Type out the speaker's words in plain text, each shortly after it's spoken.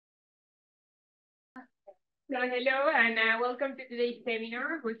So hello and welcome to today's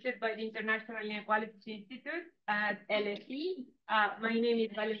seminar hosted by the International Inequalities Institute at LSE. My name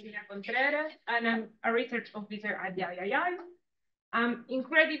is Valentina Contreras and I'm a research officer at the III. I'm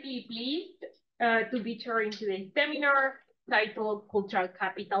incredibly pleased to be chairing today's seminar titled Cultural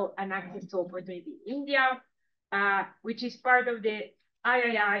Capital and Access to Opportunity in India, which is part of the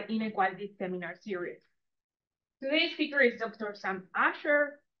III Inequalities Seminar Series. Today's speaker is Dr. Sam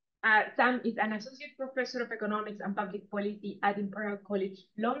Asher. Sam is an associate professor of economics and public policy at Imperial College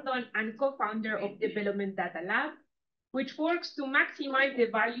London and co-founder of Development Data Lab, which works to maximize the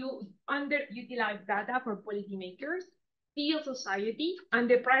value of underutilized data for policymakers, civil society, and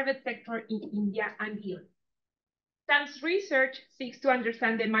the private sector in India and beyond. Sam's research seeks to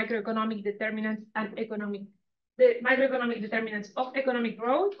understand the microeconomic determinants of economic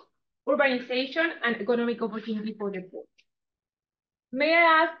growth, urbanization, and economic opportunity for the poor. May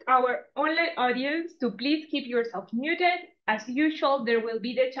I ask our online audience to please keep yourself muted. As usual, there will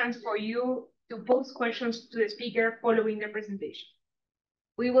be the chance for you to pose questions to the speaker following the presentation.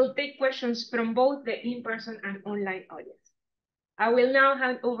 We will take questions from both the in-person and online audience. I will now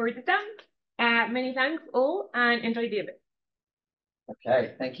hand over to Sam. Many thanks all and enjoy the event.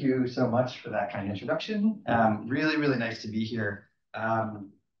 Okay, thank you so much for that kind of introduction. Really nice to be here.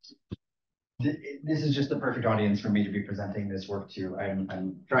 This is just the perfect audience for me to be presenting this work to.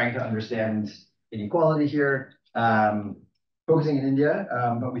 I'm trying to understand inequality here, focusing in India,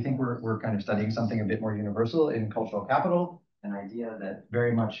 but we think we're kind of studying something a bit more universal in cultural capital, an idea that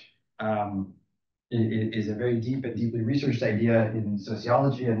very much is a very deep and deeply researched idea in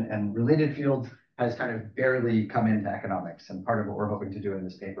sociology and related fields, has kind of barely come into economics. And part of what we're hoping to do in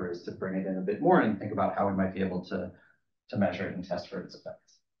this paper is to bring it in a bit more and think about how we might be able to measure it and test for its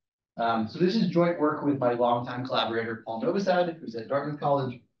effects. So this is joint work with my longtime collaborator, Paul Novosad, who's at Dartmouth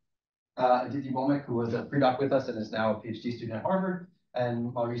College, Aditi Bhowmik, who was a pre-doc with us and is now a PhD student at Harvard,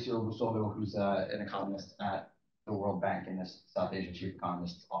 and Mauricio Bussoldo, who's an economist at the World Bank in the South Asian Chief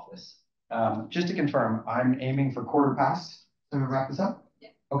Economist's office. Just to confirm, I'm aiming for quarter past to wrap this up? Yeah.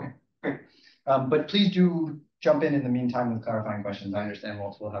 Okay, great. But please do jump in the meantime with clarifying questions. I understand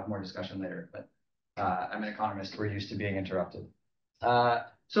we'll have more discussion later, but I'm an economist. We're used to being interrupted.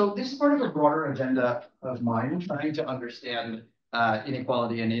 So this is part of a broader agenda of mine, trying to understand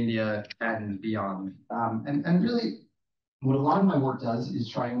inequality in India and beyond. And really, what a lot of my work does is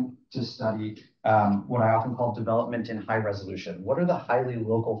trying to study what I often call development in high resolution. What are the highly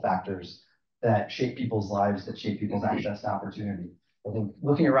local factors that shape people's lives, that shape people's access to opportunity? I think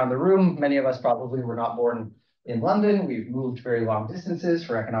looking around the room, many of us probably were not born in London. We've moved very long distances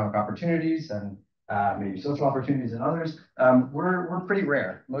for economic opportunities and maybe social opportunities and others. We're pretty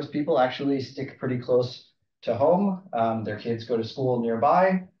rare. Most people actually stick pretty close to home. Their kids go to school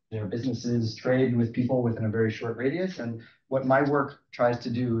nearby. Their businesses trade with people within a very short radius. And what my work tries to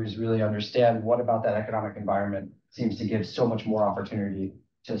do is really understand what about that economic environment seems to give so much more opportunity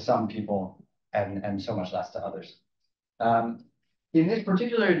to some people and so much less to others. In this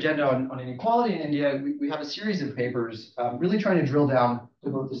particular agenda on inequality in India, we have a series of papers really trying to drill down to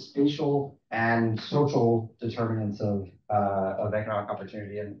both the spatial and social determinants of economic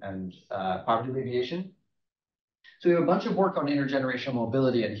opportunity and poverty alleviation. So we have a bunch of work on intergenerational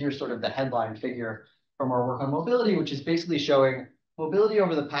mobility, and here's sort of the headline figure from our work on mobility, which is basically showing mobility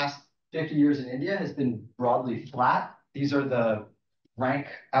over the past 50 years in India has been broadly flat. These are the rank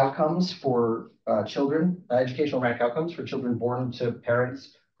outcomes for children, educational rank outcomes for children born to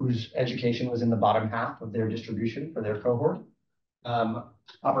parents whose education was in the bottom half of their distribution for their cohort.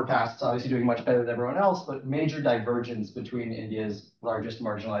 Upper castes obviously doing much better than everyone else, but major divergence between India's largest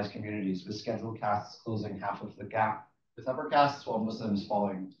marginalized communities, with scheduled castes closing half of the gap with upper castes, while Muslims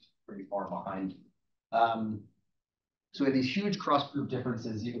falling pretty far behind. So we have these huge cross-group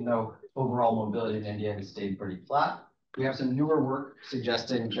differences, even though overall mobility in India has stayed pretty flat. We have some newer work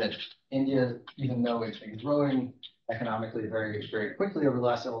suggesting that India, even though it's been growing economically very quickly over the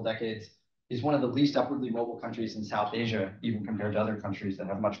last several decades, is one of the least upwardly mobile countries in South Asia, even compared to other countries that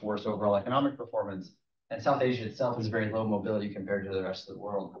have much worse overall economic performance. And South Asia itself is very low mobility compared to the rest of the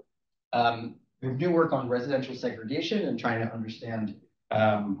world. We have new work on residential segregation and trying to understand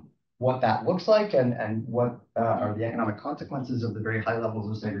what that looks like and what are the economic consequences of the very high levels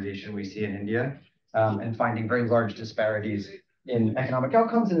of segregation we see in India, and finding very large disparities in economic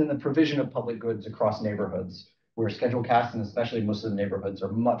outcomes and in the provision of public goods across neighborhoods, where scheduled castes and especially Muslim neighborhoods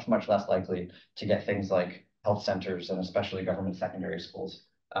are much less likely to get things like health centers and especially government secondary schools,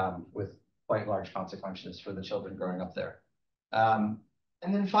 with quite large consequences for the children growing up there. And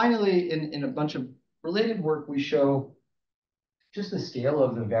then finally, in a bunch of related work, we show just the scale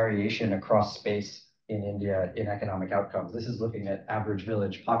of the variation across space in India in economic outcomes. This is looking at average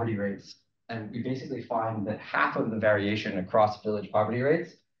village poverty rates. And we basically find that half of the variation across village poverty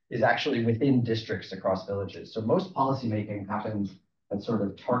rates is actually within districts across villages. So most policymaking happens at sort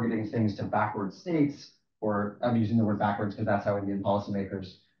of targeting things to backward states, or I'm using the word backwards because that's how Indian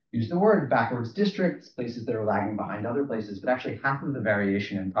policymakers use the word, backwards districts, places that are lagging behind other places, but actually half of the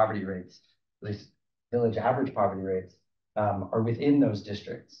variation in poverty rates, at least village average poverty rates, are within those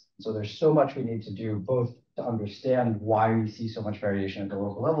districts. So there's so much we need to do both to understand why we see so much variation at the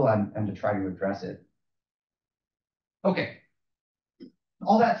local level and to try to address it. Okay,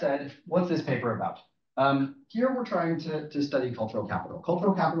 all that said, what's this paper about? Here we're trying to study cultural capital.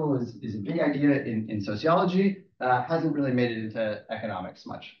 Cultural capital is a big idea in sociology, hasn't really made it into economics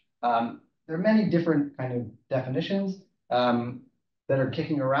much. There are many different kind of definitions that are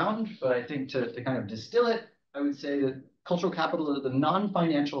kicking around, but I think to kind of distill it, I would say that cultural capital are the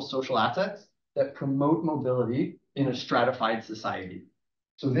non-financial social assets that promote mobility in a stratified society.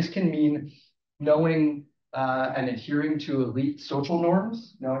 So this can mean knowing and adhering to elite social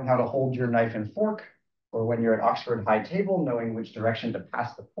norms, knowing how to hold your knife and fork, or when you're at Oxford High Table, knowing which direction to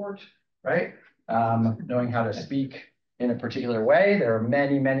pass the port, right? Knowing how to speak in a particular way. There are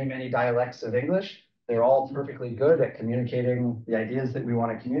many, many, many dialects of English. They're all perfectly good at communicating the ideas that we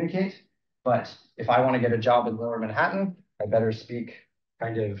want to communicate. But if I want to get a job in Lower Manhattan, I better speak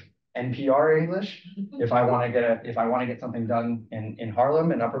kind of NPR English. If I want to get something done in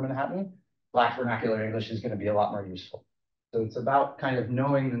Harlem and Upper Manhattan, Black vernacular English is going to be a lot more useful. So it's about kind of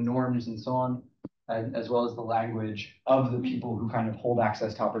knowing the norms and so on, as well as the language of the people who kind of hold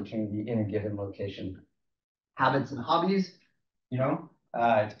access to opportunity in a given location. Habits and hobbies,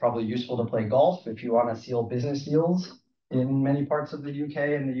 it's probably useful to play golf if you want to seal business deals in many parts of the UK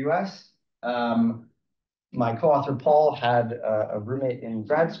and the US. My co-author Paul had a roommate in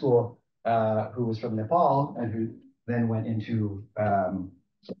grad school who was from Nepal and who then went into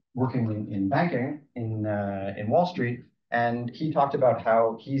working in banking in Wall Street. And he talked about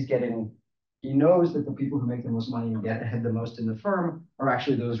how he knows that the people who make the most money and get ahead the most in the firm are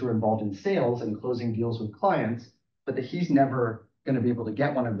actually those who are involved in sales and closing deals with clients, but that he's never going to be able to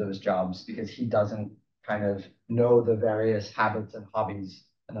get one of those jobs because he doesn't kind of know the various habits and hobbies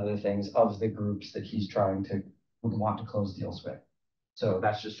and other things of the groups that he's would want to close deals with. So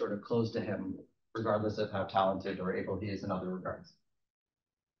that's just sort of closed to him, regardless of how talented or able he is in other regards.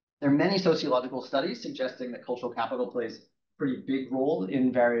 There are many sociological studies suggesting that cultural capital plays a pretty big role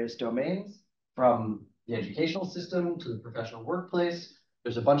in various domains, from the educational system to the professional workplace.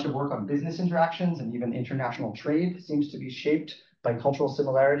 There's a bunch of work on business interactions, and even international trade seems to be shaped by cultural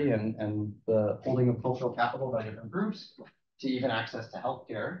similarity and the holding of cultural capital by different groups, to even access to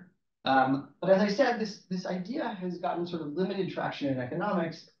healthcare. But as I said, this idea has gotten sort of limited traction in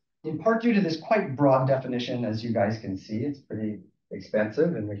economics, in part due to this quite broad definition. As you guys can see, it's pretty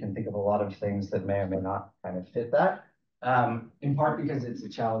expensive, and we can think of a lot of things that may or may not kind of fit that, in part because it's a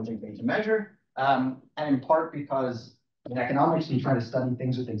challenging thing to measure, and in part because in economics, we try to study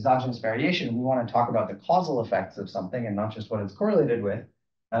things with exogenous variation, and we want to talk about the causal effects of something and not just what it's correlated with.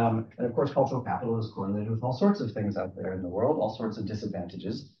 And of course, cultural capital is correlated with all sorts of things out there in the world, all sorts of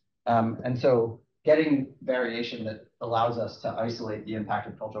disadvantages. And so getting variation that allows us to isolate the impact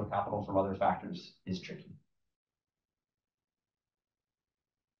of cultural capital from other factors is tricky.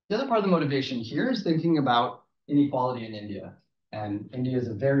 The other part of the motivation here is thinking about inequality in India. And India is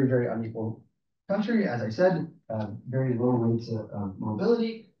a very, very unequal country. As I said, very low rates of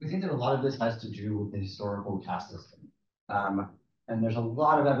mobility. We think that a lot of this has to do with the historical caste system. And there's a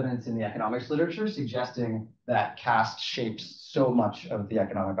lot of evidence in the economics literature suggesting that caste shapes so much of the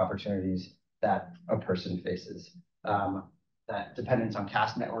economic opportunities that a person faces. That dependence on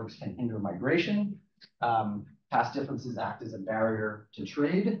caste networks can hinder migration. Caste differences act as a barrier to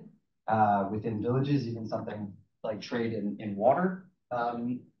trade within villages, even something like trade in water.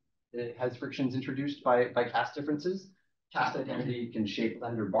 It has frictions introduced by caste differences. Caste identity can shape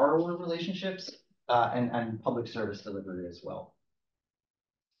lender-borrower relationships and public service delivery as well.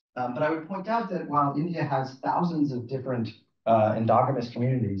 But I would point out that while India has thousands of different endogamous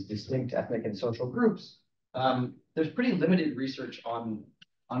communities, distinct ethnic and social groups, there's pretty limited research on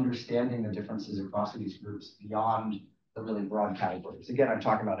understanding the differences across these groups beyond the really broad categories. Again, I'm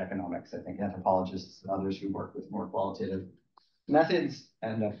talking about economics. I think anthropologists and others who work with more qualitative methods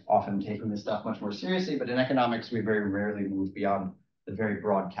and have often taken this stuff much more seriously, but in economics, we very rarely move beyond the very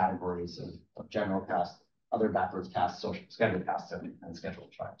broad categories of general caste, other backwards castes, social scheduled castes, and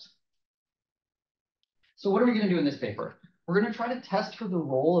scheduled tribes. So what are we going to do in this paper? We're going to try to test for the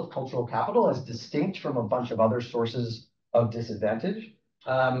role of cultural capital as distinct from a bunch of other sources of disadvantage.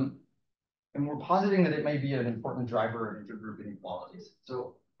 and we're positing that it may be an important driver of intergroup inequalities.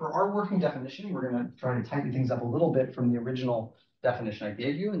 So for our working definition, we're going to try to tighten things up a little bit from the original definition I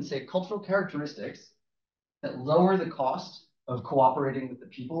gave you and say cultural characteristics that lower the cost of cooperating with the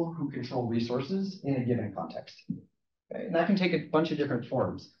people who control resources in a given context. Okay? And that can take a bunch of different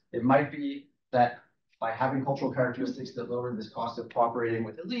forms. It might be that by having cultural characteristics that lower this cost of cooperating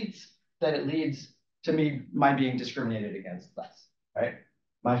with elites, that it leads to my being discriminated against less, right?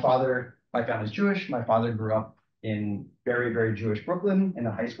 My family's Jewish. My father grew up in very, very Jewish Brooklyn in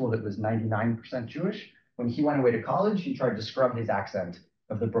a high school that was 99% Jewish. When he went away to college, he tried to scrub his accent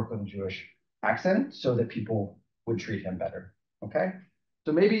of the Brooklyn Jewish accent so that people would treat him better, okay?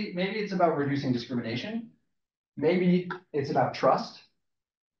 So maybe it's about reducing discrimination. Maybe it's about trust.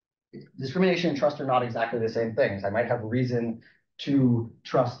 Discrimination and trust are not exactly the same things. I might have reason to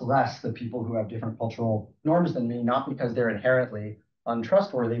trust less the people who have different cultural norms than me, not because they're inherently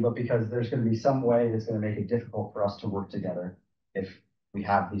untrustworthy, but because there's going to be some way that's going to make it difficult for us to work together if we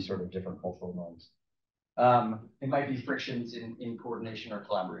have these sort of different cultural norms. It might be frictions in coordination or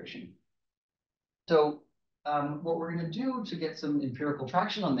collaboration. So what we're going to do to get some empirical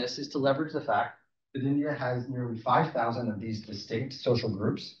traction on this is to leverage the fact that India has nearly 5,000 of these distinct social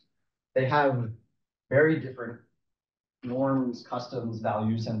groups. They have very different norms, customs,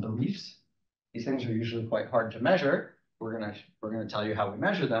 values, and beliefs. These things are usually quite hard to measure. We're gonna tell you how we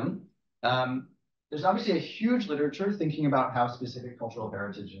measure them. There's obviously a huge literature thinking about how specific cultural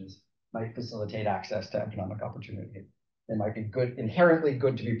heritages might facilitate access to economic opportunity. It might be good, inherently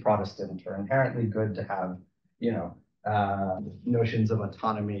good to be Protestant, or inherently good to have, notions of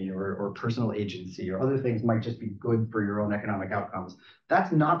autonomy or personal agency, or other things might just be good for your own economic outcomes.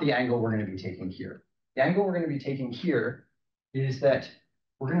 That's not the angle we're going to be taking here. The angle we're going to be taking here is that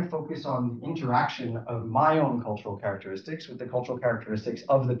we're going to focus on the interaction of my own cultural characteristics with the cultural characteristics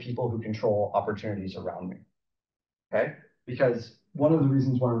of the people who control opportunities around me. Okay? Because one of the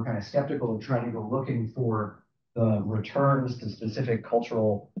reasons why we're kind of skeptical of trying to go looking for the returns to specific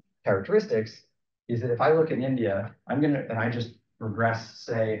cultural characteristics is that if I look in India, and I just regress,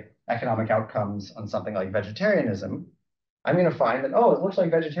 say, economic outcomes on something like vegetarianism, I'm going to find that, oh, it looks like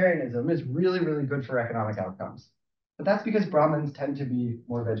vegetarianism is really, really good for economic outcomes. But that's because Brahmins tend to be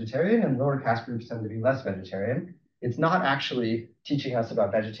more vegetarian and lower caste groups tend to be less vegetarian. It's not actually teaching us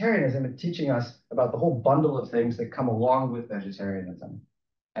about vegetarianism, it's teaching us about the whole bundle of things that come along with vegetarianism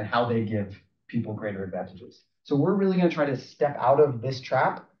and how they give people greater advantages. So we're really going to try to step out of this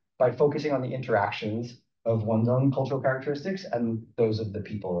trap by focusing on the interactions of one's own cultural characteristics and those of the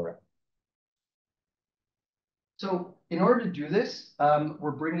people around. So in order to do this,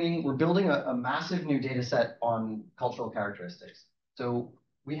 we're building a massive new data set on cultural characteristics. So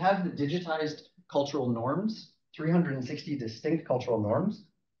we have the digitized cultural norms, 360 distinct cultural norms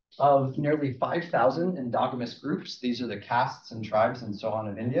of nearly 5,000 endogamous groups. These are the castes and tribes and so on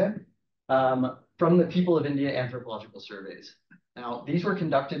in India, from the People of India anthropological surveys. Now, these were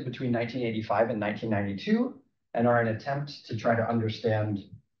conducted between 1985 and 1992 and are an attempt to try to understand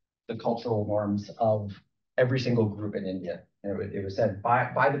the cultural norms of every single group in India. And it was said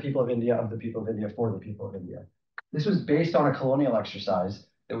by the people of India, of the people of India, for the people of India. This was based on a colonial exercise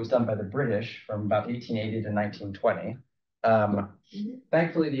that was done by the British from about 1880 to 1920.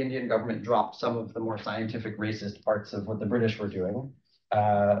 Thankfully, the Indian government dropped some of the more scientific racist parts of what the British were doing,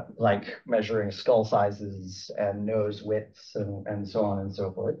 like measuring skull sizes and nose widths and so on and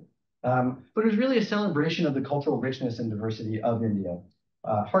so forth. But it was really a celebration of the cultural richness and diversity of India.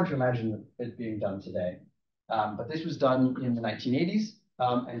 Hard to imagine it being done today. But this was done in the 1980s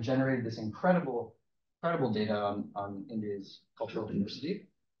and generated this incredible data on India's cultural diversity.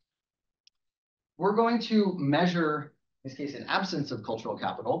 We're going to measure, in this case, an absence of cultural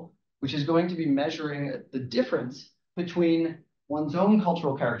capital, which is going to be measuring the difference between one's own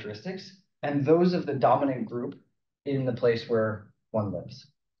cultural characteristics and those of the dominant group in the place where one lives.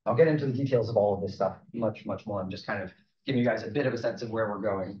 I'll get into the details of all of this stuff much, much more. I'm just kind of giving you guys a bit of a sense of where we're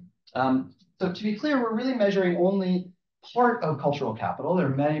going. So to be clear, we're really measuring only part of cultural capital. There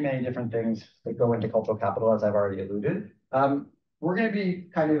are many, many different things that go into cultural capital, as I've already alluded. We're going to be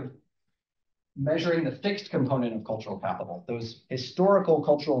kind of measuring the fixed component of cultural capital, those historical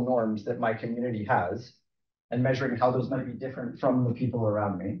cultural norms that my community has, and measuring how those might be different from the people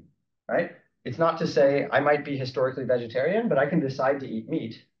around me, right? It's not to say I might be historically vegetarian, but I can decide to eat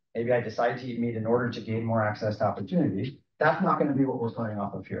meat. Maybe I decide to eat meat in order to gain more access to opportunity. That's not going to be what we're going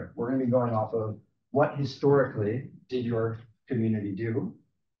off of here. We're going to be going off of what historically did your community do,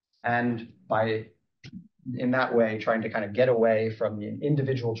 and by, in that way, trying to kind of get away from the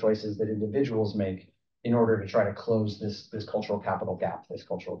individual choices that individuals make in order to try to close this cultural capital gap, this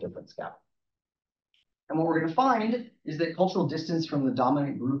cultural difference gap. And what we're going to find is that cultural distance from the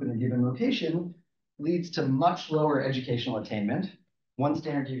dominant group in a given location leads to much lower educational attainment. One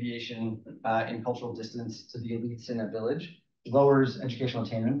standard deviation in cultural distance to the elites in a village lowers educational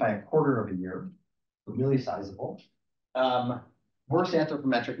attainment by a quarter of a year, really sizable. Worse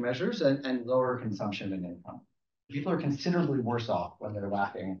anthropometric measures and lower consumption and income. People are considerably worse off when they're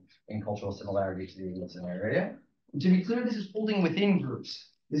lacking in cultural similarity to the elites in their area. And to be clear, this is holding within groups.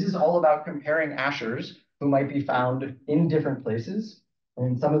 This is all about comparing ashers who might be found in different places. And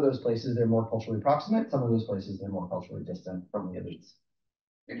in some of those places, they're more culturally proximate. Some of those places, they're more culturally distant from the elites.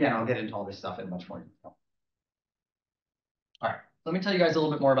 Again, I'll get into all this stuff in much more detail. All right, let me tell you guys a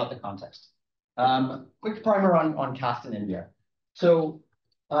little bit more about the context. Quick primer on caste in India. So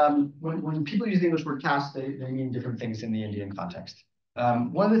when people use the English word caste, they mean different things in the Indian context.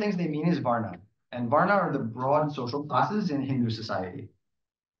 One of the things they mean is Varna. And Varna are the broad social classes in Hindu society.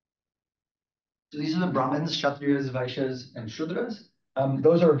 So these are the Brahmins, Kshatriyas, Vaishyas, and Shudras.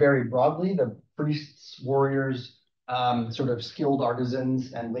 Those are very broadly the priests, warriors, sort of skilled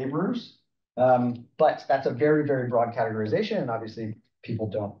artisans and laborers. But that's a very, very broad categorization. And obviously, people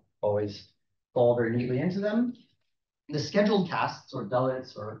don't always fall very neatly into them. The scheduled castes, or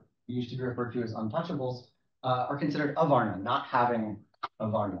Dalits, or used to be referred to as untouchables, are considered avarna, not having a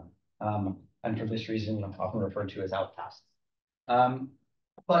varna. And for this reason, often referred to as outcasts.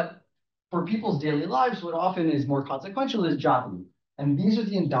 But for people's daily lives, what often is more consequential is jati. And these are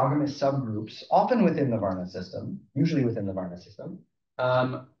the endogamous subgroups, often within the Varna system, usually within the Varna system,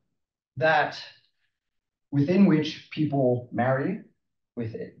 that within which people marry,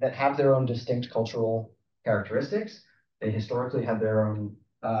 that have their own distinct cultural characteristics. They historically had their own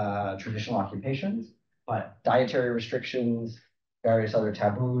traditional occupations, but dietary restrictions, various other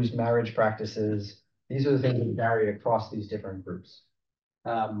taboos, marriage practices, these are the things that vary across these different groups.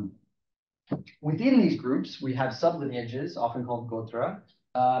 Within these groups, we have sublineages, often called gotra.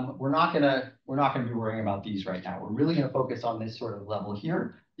 We're not gonna be worrying about these right now. We're really gonna focus on this sort of level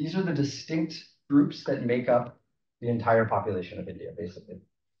here. These are the distinct groups that make up the entire population of India, basically.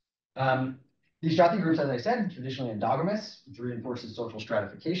 These jati groups, as I said, traditionally endogamous, which reinforces social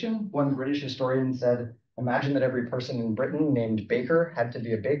stratification. One British historian said, imagine that every person in Britain named Baker had to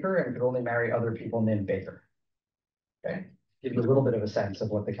be a baker and could only marry other people named Baker. Okay, give you a little bit of a sense of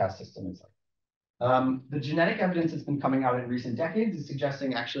what the caste system is like. The genetic evidence that's been coming out in recent decades is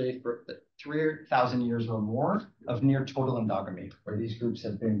suggesting actually for 3,000 years or more of near total endogamy, where these groups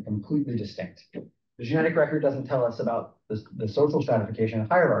have been completely distinct. The genetic record doesn't tell us about the social stratification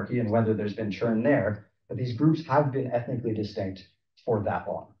hierarchy and whether there's been churn there, but these groups have been ethnically distinct for that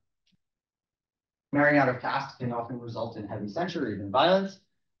long. Marrying out of caste can often result in heavy censure or even violence.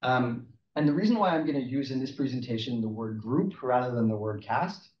 And the reason why I'm going to use in this presentation the word group rather than the word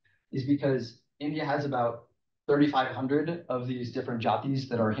caste is because India has about 3,500 of these different jatis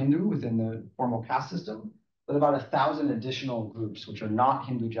that are Hindu within the formal caste system, but about 1,000 additional groups which are not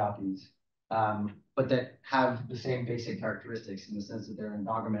Hindu jatis, but that have the same basic characteristics in the sense that they're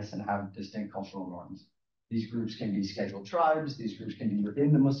endogamous and have distinct cultural norms. These groups can be scheduled tribes. These groups can be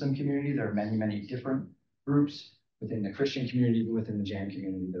within the Muslim community. There are many, many different groups. Within the Christian community, even within the Jain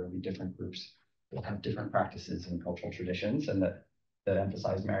community, there will be different groups that have different practices and cultural traditions and that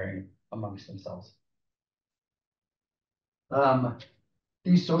emphasize marrying amongst themselves.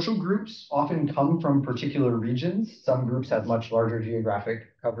 These social groups often come from particular regions. Some groups have much larger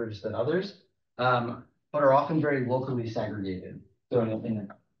geographic coverage than others, but are often very locally segregated. So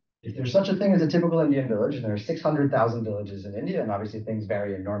if there's such a thing as a typical Indian village, and there are 600,000 villages in India, and obviously things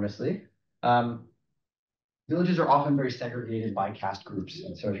vary enormously, villages are often very segregated by caste groups.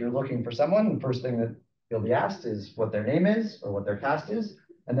 And so if you're looking for someone, the first thing that you'll be asked is what their name is or what their caste is,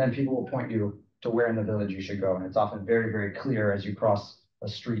 and then people will point you to where in the village you should go. And it's often very, very clear as you cross a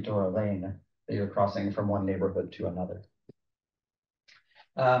street or a lane that you're crossing from one neighborhood to another.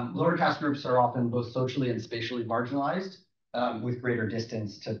 Lower caste groups are often both socially and spatially marginalized, with greater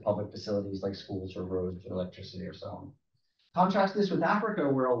distance to public facilities like schools or roads or electricity or so on. Contrast this with Africa,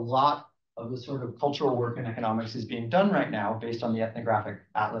 where a lot of the sort of cultural work in economics is being done right now based on the ethnographic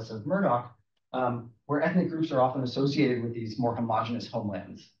atlas of Murdoch, where ethnic groups are often associated with these more homogeneous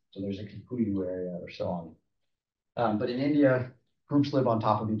homelands. So there's a Kikuyu area or so on. But in India, groups live on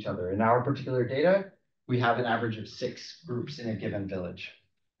top of each other. In our particular data, we have an average of 6 groups in a given village.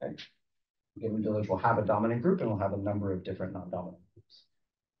 Okay? A given village will have a dominant group and will have a number of different non-dominant groups.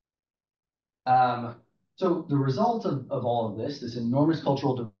 So the result of all of this enormous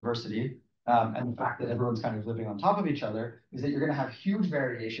cultural diversity, and the fact that everyone's kind of living on top of each other, is that you're going to have huge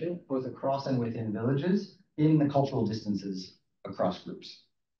variation both across and within villages in the cultural distances across groups.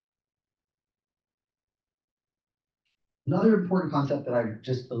 Another important concept that I've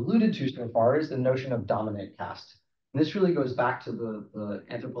just alluded to so far is the notion of dominant caste. And this really goes back to the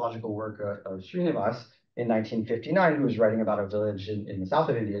anthropological work of Srinivas in 1959, who was writing about a village in the south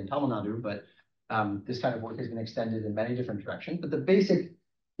of India, in Tamil Nadu, but this kind of work has been extended in many different directions. But the basic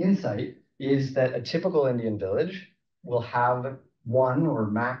insight is that a typical Indian village will have one or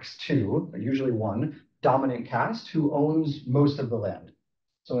max two, but usually one, dominant caste who owns most of the land.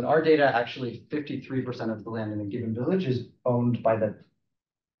 So in our data, actually 53% of the land in a given village is owned by the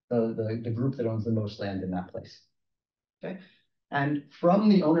group that owns the most land in that place. Okay. And from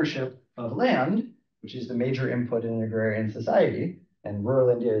the ownership of land, which is the major input in an agrarian society, and rural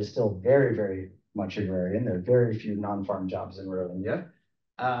India is still very, very much agrarian. There are very few non-farm jobs in rural India.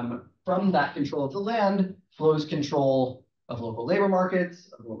 From that control of the land flows control of local labor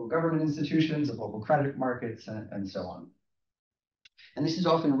markets, of local government institutions, of local credit markets, and so on. And this is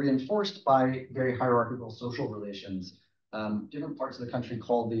often reinforced by very hierarchical social relations. Different parts of the country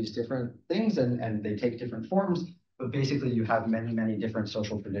call these different things, and they take different forms. But basically, you have many, many different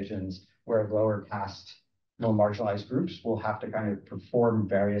social traditions where lower caste, more marginalized groups will have to kind of perform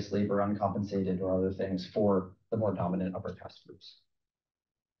various labor uncompensated or other things for the more dominant upper caste groups.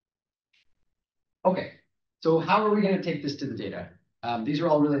 Okay, so how are we going to take this to the data? These are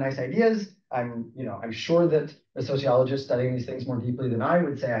all really nice ideas. I'm sure that a sociologist studying these things more deeply than I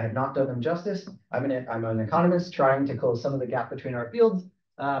would say I have not done them justice. I'm an economist trying to close some of the gap between our fields.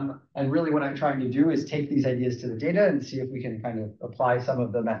 And really what I'm trying to do is take these ideas to the data and see if we can kind of apply some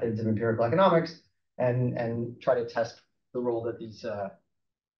of the methods of empirical economics and try to test the role that these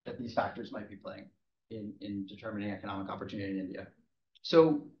factors might be playing in determining economic opportunity in India.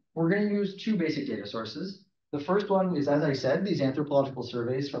 So we're going to use two basic data sources. The first one is, as I said, these anthropological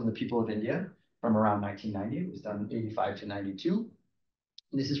surveys from the people of India from around 1990. It was done 85 to 92.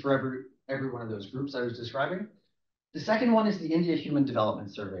 And this is for every one of those groups I was describing. The second one is the India Human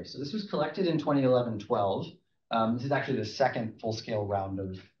Development Survey. So this was collected in 2011-12. This is actually the second full-scale round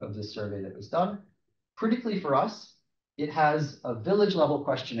of this survey that was done. Critically for us, it has a village-level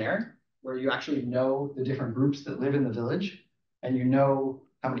questionnaire where you actually know the different groups that live in the village, and you know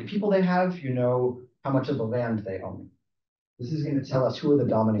how many people they have, you know how much of the land they own. This is going to tell us who are the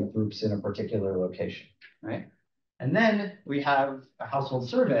dominant groups in a particular location, right? And then we have a household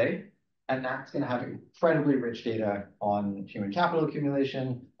survey, and that's going to have incredibly rich data on human capital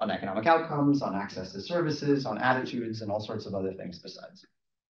accumulation, on economic outcomes, on access to services, on attitudes, and all sorts of other things besides.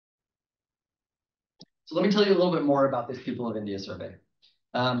 So let me tell you a little bit more about this People of India survey.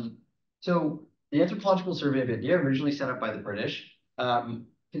 So the Anthropological Survey of India, originally set up by the British,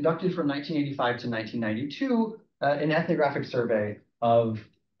 conducted from 1985 to 1992, an ethnographic survey of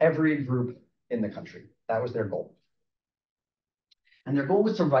every group in the country. That was their goal. And their goal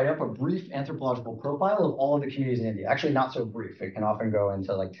was to write up a brief anthropological profile of all of the communities in India. Actually, not so brief. It can often go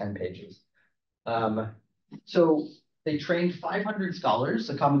into like 10 pages. So they trained 500 scholars,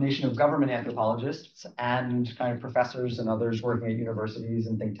 a combination of government anthropologists and kind of professors and others working at universities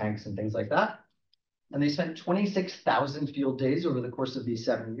and think tanks and things like that. And they spent 26,000 field days over the course of these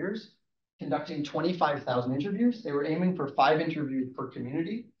 7 years, conducting 25,000 interviews. They were aiming for 5 interviews per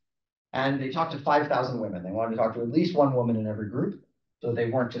community. And they talked to 5,000 women. They wanted to talk to at least one woman in every group, so they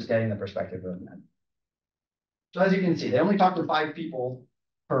weren't just getting the perspective of men. So as you can see, they only talked to 5 people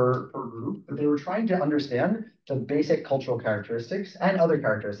per group, but they were trying to understand the basic cultural characteristics and other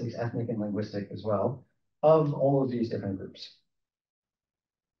characteristics, ethnic and linguistic as well, of all of these different groups.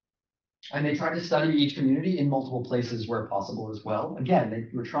 And they tried to study each community in multiple places where possible as well. Again, they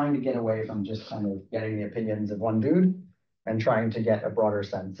were trying to get away from just kind of getting the opinions of one dude and trying to get a broader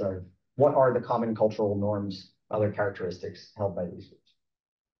sense of what are the common cultural norms, other characteristics held by these groups.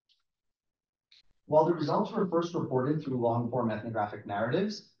 While the results were first reported through long-form ethnographic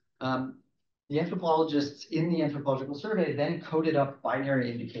narratives, the anthropologists in the anthropological survey then coded up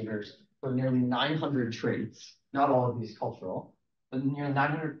binary indicators for nearly 900 traits, not all of these cultural, but nearly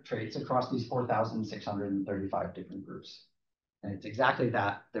 900 traits across these 4,635 different groups. And it's exactly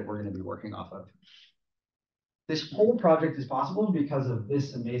that we're going to be working off of. This whole project is possible because of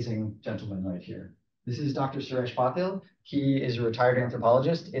this amazing gentleman right here. This is Dr. Suresh Patil. He is a retired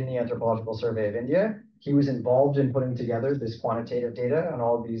anthropologist in the Anthropological Survey of India. He was involved in putting together this quantitative data on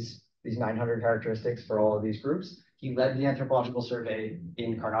all of these 900 characteristics for all of these groups. He led the Anthropological Survey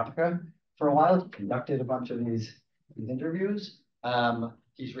in Karnataka for a while. He conducted a bunch of these interviews.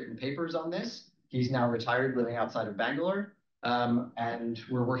 He's written papers on this. He's now retired, living outside of Bangalore. And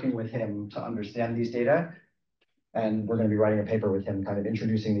we're working with him to understand these data. And we're going to be writing a paper with him kind of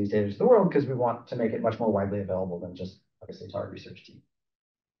introducing these data to the world because we want to make it much more widely available than just, obviously, to our research team.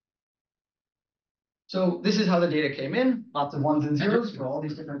 So this is how the data came in, lots of ones and zeros for all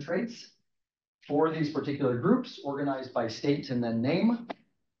these different traits for these particular groups organized by state and then name.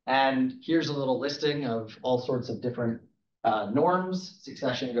 And here's a little listing of all sorts of different norms.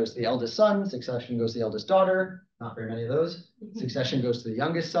 Succession goes to the eldest son, succession goes to the eldest daughter, not very many of those. Succession goes to the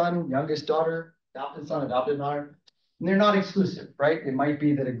youngest son, youngest daughter, adopted son, adopted daughter. And they're not exclusive, right? It might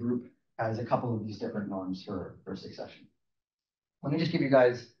be that a group has a couple of these different norms for succession. Let me just give you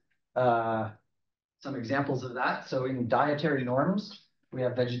guys some examples of that. So in dietary norms, we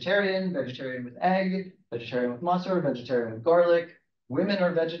have vegetarian, vegetarian with egg, vegetarian with mustard, vegetarian with garlic. Women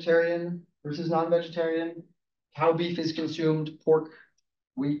are vegetarian versus non-vegetarian. Cow beef is consumed, pork,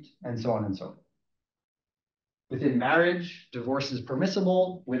 wheat, and so on and so forth. Within marriage, divorce is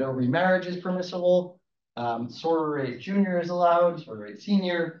permissible, widow remarriage is permissible, sororate junior is allowed, sororate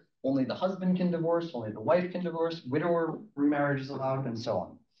senior, only the husband can divorce, only the wife can divorce, widower remarriage is allowed, and so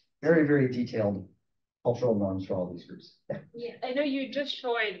on. Very, very detailed cultural norms for all these groups. Yeah, I know you just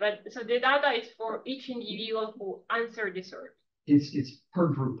showed it, but so the data is for each individual who answered the survey. It's per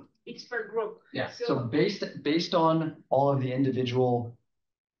group. It's per group. Yeah. So based on all of the individual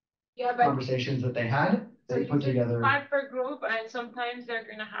conversations that they had, they put together 5 per group, and sometimes they're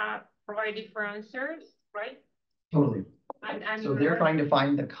gonna provide different answers, right? Totally. And so they're trying to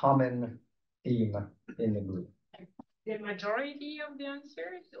find the common theme in the group. The majority of the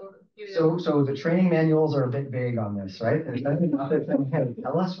answers, or so the training manuals are a bit vague on this, right? There's nothing to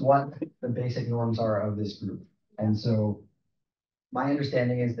tell us what the basic norms are of this group. And so my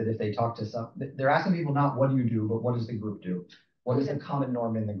understanding is that if they talk to some, they're asking people not what do you do, but what does the group do? What is the common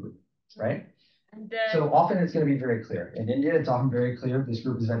norm in the group, right? So often it's going to be very clear. In India, it's often very clear this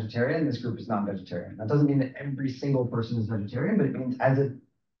group is vegetarian, this group is non-vegetarian. That doesn't mean that every single person is vegetarian, but it means as a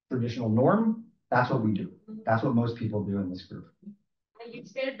traditional norm, that's what we do. That's what most people do in this group. And you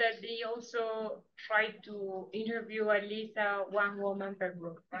said that they also tried to interview at least one woman per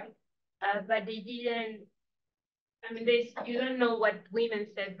group, right? But they didn't. I mean, you don't know what women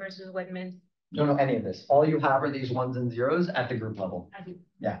said versus what men said. Don't know any of this. All you have are these ones and zeros at the group level.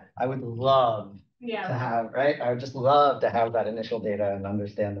 Yeah, I would love to have, right? I would just love to have that initial data and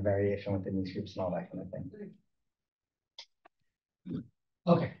understand the variation within these groups and all that kind of thing.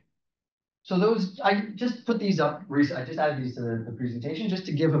 Okay. So those, I just put these up, I just added these to the presentation just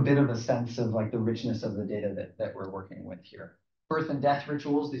to give a bit of a sense of like the richness of the data that we're working with here. Birth and death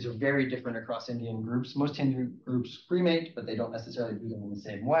rituals, these are very different across Indian groups. Most Hindu groups cremate, but they don't necessarily do them in the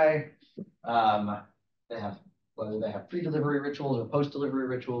same way. They have, whether they have pre-delivery rituals or post-delivery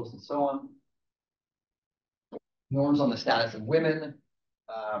rituals and so on. Norms on the status of women.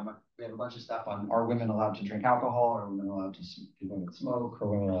 We have a bunch of stuff on, are women allowed to drink alcohol? Are women allowed to smoke? Are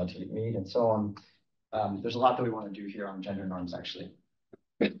women allowed to eat meat? And so on. There's a lot that we want to do here on gender norms, actually.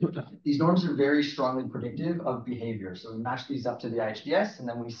 These norms are very strongly predictive of behavior. So we match these up to the IHDS, and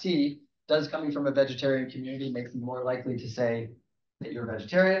then we see, does coming from a vegetarian community make them more likely to say that you're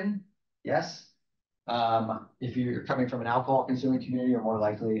vegetarian? Yes. If you're coming from an alcohol consuming community, you're more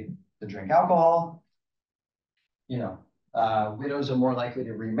likely to drink alcohol. You know, widows are more likely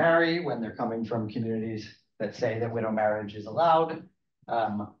to remarry when they're coming from communities that say that widow marriage is allowed.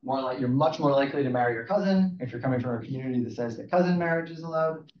 You're much more likely to marry your cousin if you're coming from a community that says that cousin marriage is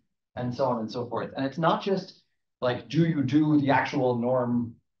allowed, and so on and so forth. And it's not just like, do you do the actual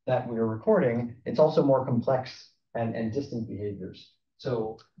norm that we're recording? It's also more complex and distant behaviors.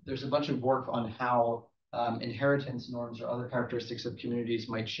 So there's a bunch of work on how inheritance norms or other characteristics of communities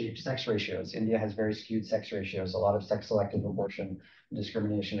might shape sex ratios. India has very skewed sex ratios, a lot of sex-selective abortion,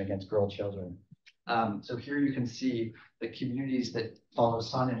 discrimination against girl children. So here you can see the communities that follow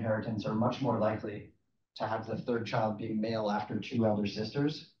son inheritance are much more likely to have the third child being male after 2 elder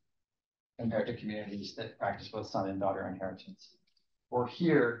sisters compared to communities that practice both son and daughter inheritance. Or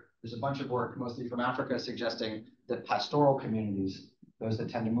here, there's a bunch of work, mostly from Africa, suggesting that pastoral communities, those that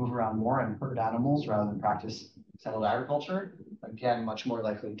tend to move around more and herd animals rather than practice settled agriculture, again, much more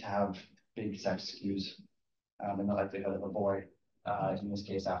likely to have big sex skews in the likelihood of a boy, in this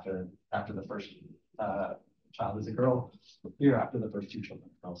case, after the first child is a girl, here after the first 2 children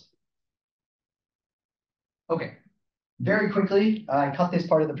are girls. Okay, very quickly, I cut this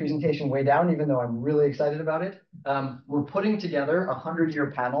part of the presentation way down, even though I'm really excited about it. We're putting together a 100-year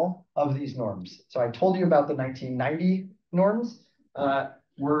panel of these norms. So I told you about the 1990 norms.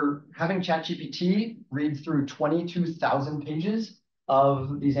 We're having ChatGPT read through 22,000 pages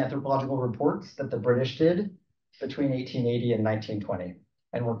of these anthropological reports that the British did between 1880 and 1920.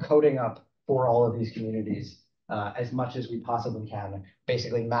 And we're coding up for all of these communities as much as we possibly can,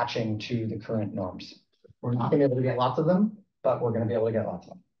 basically matching to the current norms. We're not going to be able to get lots of them, but we're going to be able to get lots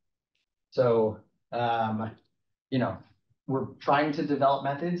of them. So You know, we're trying to develop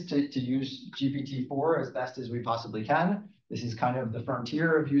methods to use GPT-4 as best as we possibly can. This is kind of the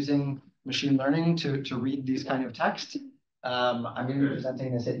frontier of using machine learning to read these kind of text. I'm going to be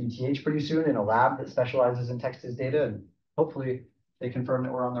presenting this at ETH pretty soon in a lab that specializes in text as data, and hopefully they confirm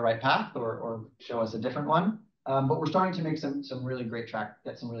that we're on the right path or show us a different one. But we're starting to make some really great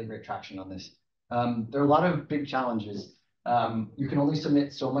traction on this. There are a lot of big challenges. You can only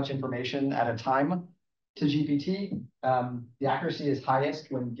submit so much information at a time to GPT. The accuracy is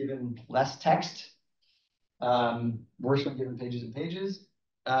highest when given less text, worse when given pages and pages.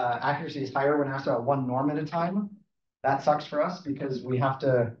 Accuracy is higher when asked about one norm at a time. That sucks for us because we have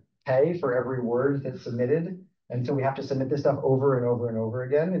to pay for every word that's submitted. And so we have to submit this stuff over and over and over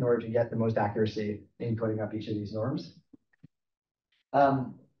again in order to get the most accuracy in putting up each of these norms.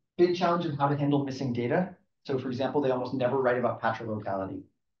 Big challenge of how to handle missing data. So for example, they almost never write about patrilocality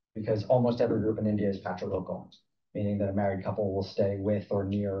because almost every group in India is patrilocal, meaning that a married couple will stay with or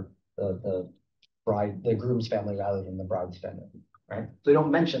near the groom's family rather than the bride's family, right? So they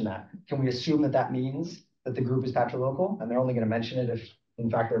don't mention that. Can we assume that that means that the group is patrilocal and they're only going to mention it if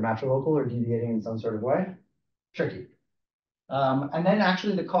in fact they're matrilocal or deviating in some sort of way? Tricky. And then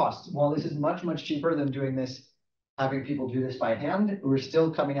actually the cost. While this is much, much cheaper than doing this, having people do this by hand, we're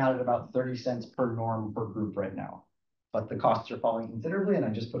still coming out at about 30 cents per norm per group right now. But the costs are falling considerably, and I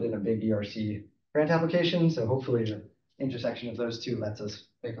just put in a big ERC grant application, so hopefully the intersection of those two lets us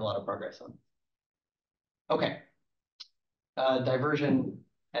make a lot of progress on. Okay, diversion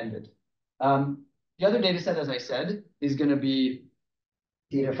ended. The other data set, as I said, is going to be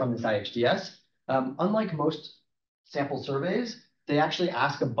data from this IHDS. Unlike most sample surveys, they actually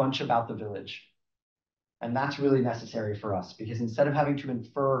ask a bunch about the village. And that's really necessary for us because instead of having to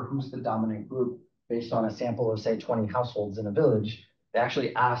infer who's the dominant group based on a sample of, say, 20 households in a village, they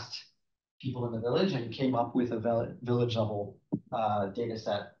actually asked people in the village and came up with a village level data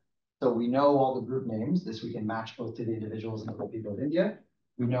set. So we know all the group names. This we can match both to the individuals and the whole people of India.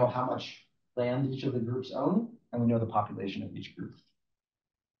 We know how much land each of the groups own, and we know the population of each group.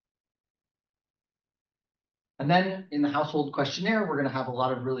 And then in the household questionnaire, we're going to have a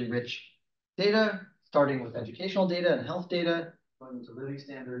lot of really rich data, starting with educational data and health data, going into living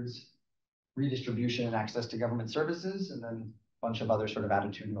standards, redistribution and access to government services, and then a bunch of other sort of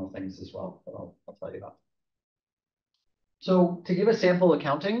attitudinal things as well that I'll tell you about. So to give a sample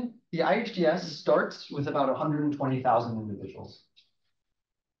accounting, the IHDS starts with about 120,000 individuals.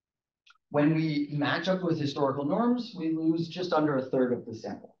 When we match up with historical norms, we lose just under a third of the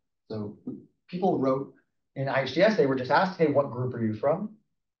sample. So people wrote in IHDS, they were just asked, hey, what group are you from?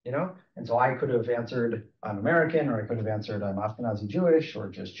 You know, and so I could have answered I'm American, or I could have answered I'm Ashkenazi Jewish, or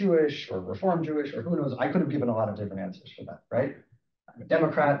just Jewish, or Reform Jewish, or who knows. I could have given a lot of different answers for that, right? I'm a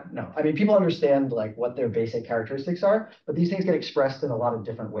Democrat. No, I mean, people understand like what their basic characteristics are, but these things get expressed in a lot of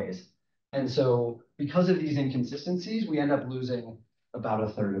different ways. And so because of these inconsistencies, we end up losing about a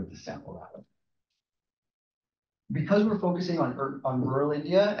third of the sample rather. Because we're focusing on rural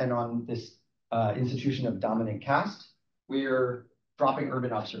India and on this institution of dominant caste, we're dropping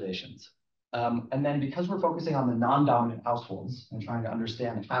urban observations. And then because we're focusing on the non-dominant households and trying to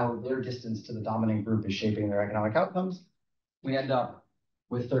understand how their distance to the dominant group is shaping their economic outcomes, we end up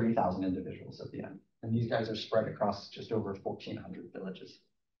with 30,000 individuals at the end. And these guys are spread across just over 1,400 villages.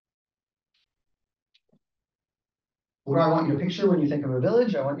 What do I want you to picture when you think of a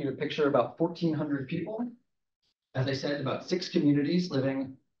village? I want you to picture about 1,400 people. As I said, about 6 communities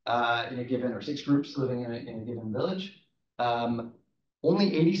living in a given, or 6 groups living in a given village.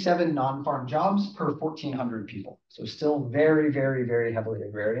 Only 87 non-farm jobs per 1,400 people. So still very, very, very heavily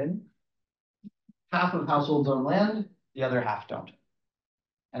agrarian. Half of households own land, the other half don't.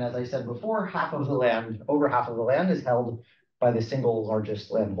 And as I said before, over half of the land is held by the single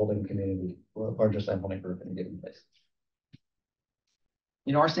largest landholding community, or largest landholding group in a given place.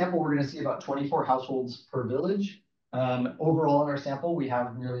 In our sample, we're going to see about 24 households per village. Overall in our sample, we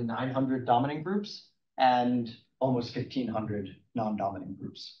have nearly 900 dominant groups and almost 1,500 non-dominant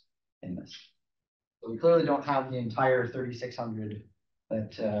groups in this. So we clearly don't have the entire 3,600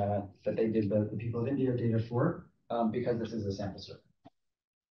 that they did the people of India data for, because this is a sample survey.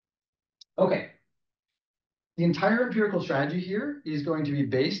 Okay. The entire empirical strategy here is going to be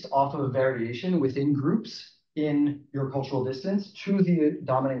based off of variation within groups in your cultural distance to the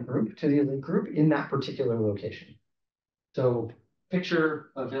dominant group, to the elite group in that particular location. So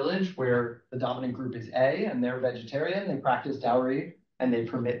picture a village where the dominant group is A and they're vegetarian, they practice dowry, and they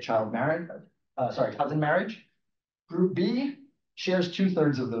permit cousin marriage. Group B shares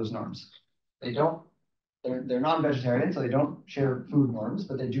 2/3 of those norms. They're non-vegetarian, so they don't share food norms,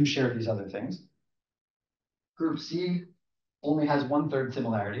 but they do share these other things. Group C only has 1/3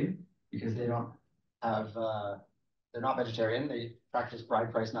 similarity because they don't have, they're not vegetarian. They practice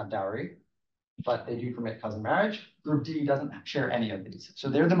bride price, not dowry, but they do permit cousin marriage. Group D doesn't share any of these. So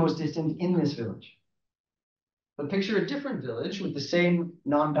they're the most distant in this village. But picture a different village with the same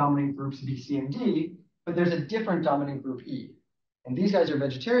non-dominant groups B, C, and D, but there's a different dominant group E. And these guys are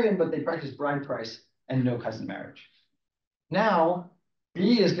vegetarian, but they practice bride price and no cousin marriage. Now,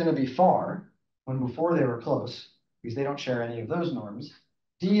 B is going to be far when before they were close, because they don't share any of those norms.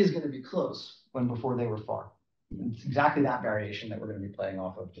 D is going to be close when before they were far. It's exactly that variation that we're going to be playing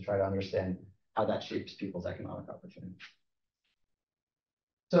off of to try to understand how that shapes people's economic opportunity.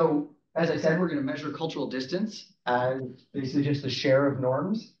 So, as I said, we're going to measure cultural distance as basically just the share of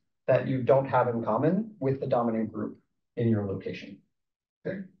norms that you don't have in common with the dominant group in your location.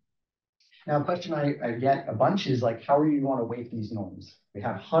 Okay. Now, a question I get a bunch is like, how do you want to weight these norms? We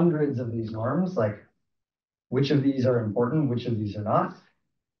have hundreds of these norms, like which of these are important, which of these are not?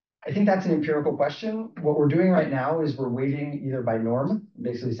 I think that's an empirical question. What we're doing right now is we're weighting either by norm,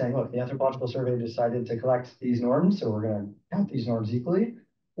 basically saying, look, the anthropological survey decided to collect these norms, so we're going to count these norms equally,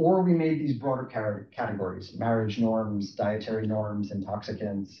 or we made these broader categories, marriage norms, dietary norms,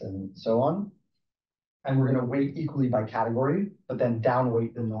 intoxicants, and so on. And we're going to weight equally by category, but then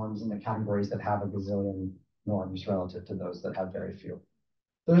downweight the norms in the categories that have a gazillion norms relative to those that have very few.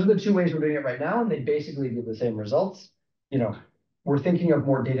 Those are the two ways we're doing it right now, and they basically give the same results. You know, we're thinking of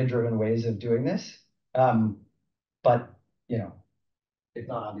more data-driven ways of doing this, but you know, it's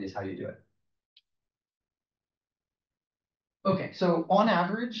not obvious how you do it. Okay, so on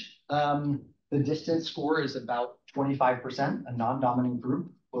average, the distance score is about 25%. A non-dominant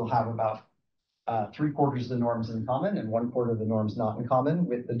group will have about 3/4 of the norms in common and 1/4 of the norms not in common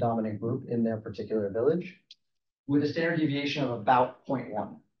with the dominant group in their particular village, with a standard deviation of about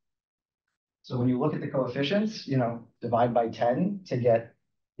 0.1. So when you look at the coefficients, you know, divide by 10 to get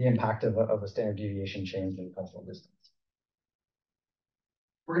the impact of a standard deviation change in cultural distance.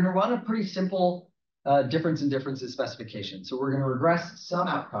 We're going to run a pretty simple difference in differences specification. So we're going to regress some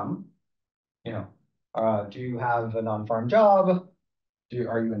outcome. You know, do you have a non-farm job?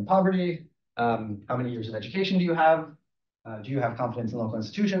 Are you in poverty? How many years of education do you have? Do you have confidence in local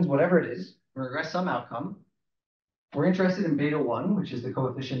institutions? Whatever it is, we regress some outcome. We're interested in beta 1, which is the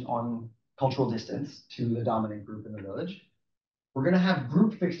coefficient on cultural distance to the dominant group in the village. We're going to have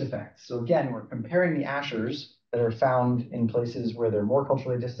group fixed effects. So again, we're comparing the Ashers that are found in places where they're more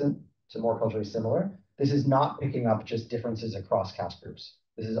culturally distant to more culturally similar. This is not picking up just differences across caste groups.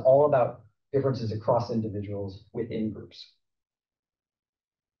 This is all about differences across individuals within groups.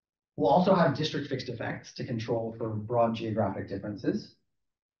 We'll also have district fixed effects to control for broad geographic differences.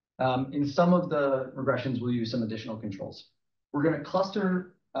 In some of the regressions, we'll use some additional controls. We're going to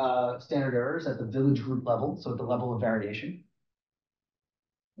cluster standard errors at the village group level, so at the level of variation.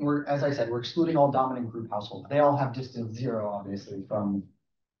 As I said, we're excluding all dominant group households. They all have distance 0, obviously, from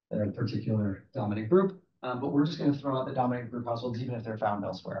their particular dominant group, but we're just going to throw out the dominant group households even if they're found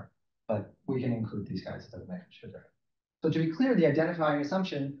elsewhere. But we can include these guys, it doesn't make a difference. So to be clear, the identifying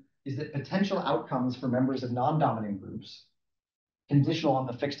assumption is that potential outcomes for members of non-dominant groups, conditional on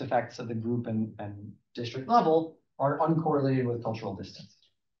the fixed effects of the group and district level, are uncorrelated with cultural distance.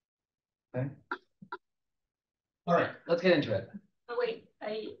 Okay. All right, let's get into it. Oh, wait,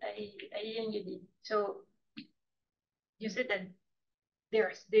 I didn't get it. So you said that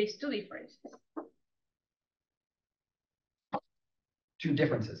there's 2 differences. 2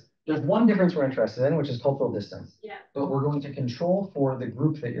 differences. There's one difference we're interested in, which is cultural distance. Yeah. But we're going to control for the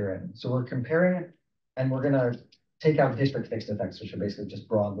group that you're in. So we're comparing it, and we're going to take out district fixed effects, which are basically just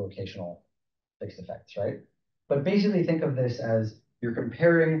broad locational fixed effects, right? But basically think of this as you're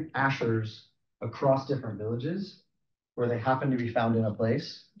comparing Ashers across different villages where they happen to be found in a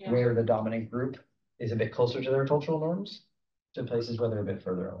place where the dominant group is a bit closer to their cultural norms to places where they're a bit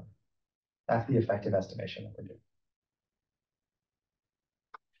further away. That's the effective estimation that we're doing.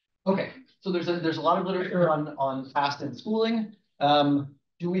 Okay, so there's a lot of literature on caste and schooling.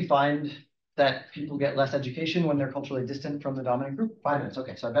 Do we find that people get less education when they're culturally distant from the dominant group? 5 minutes.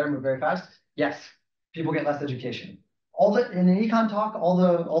 Okay, so I better move very fast. Yes, people get less education. In an econ talk, all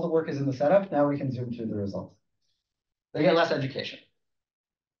the work is in the setup. Now we can zoom through the results. They get less education.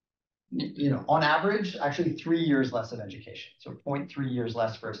 You know, on average, actually 3 years less of education. So 0.3 years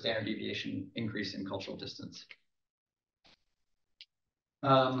less for a standard deviation increase in cultural distance.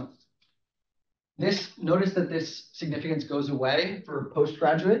 Notice that this significance goes away for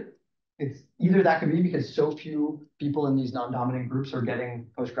postgraduate. It's either that could be because so few people in these non-dominant groups are getting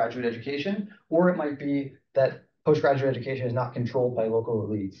postgraduate education, or it might be that postgraduate education is not controlled by local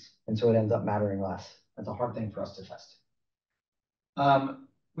elites, and so it ends up mattering less. That's a hard thing for us to test.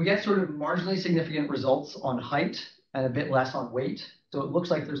 We get sort of marginally significant results on height and a bit less on weight. So it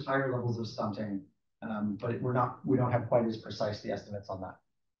looks like there's higher levels of stunting, but we don't have quite as precise the estimates on that.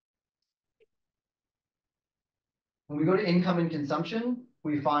 When we go to income and consumption,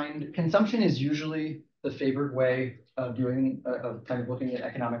 we find consumption is usually the favored way of kind of looking at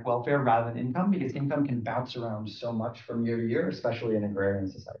economic welfare rather than income, because income can bounce around so much from year to year, especially in agrarian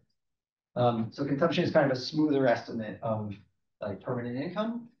societies. So consumption is kind of a smoother estimate of like permanent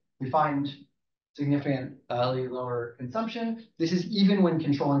income. We find significantly lower consumption. This is even when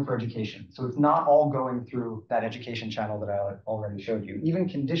controlling for education. So it's not all going through that education channel that I already showed you. Even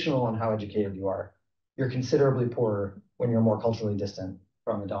conditional on how educated you are, you're considerably poorer when you're more culturally distant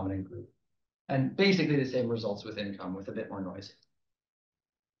from the dominant group. And basically the same results with income with a bit more noise.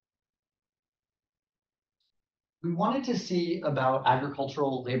 We wanted to see about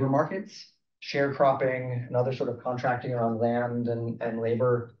agricultural labor markets, sharecropping, and other sort of contracting around land and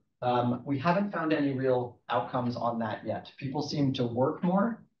labor. We haven't found any real outcomes on that yet. People seem to work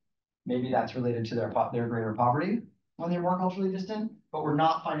more. Maybe that's related to their greater poverty when they're more culturally distant, but we're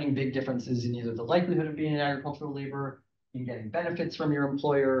not finding big differences in either the likelihood of being in agricultural labor, in getting benefits from your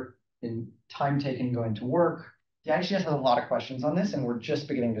employer, in time taken going to work. The IGS has a lot of questions on this, and we're just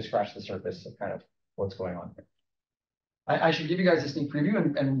beginning to scratch the surface of kind of what's going on here. I should give you guys a sneak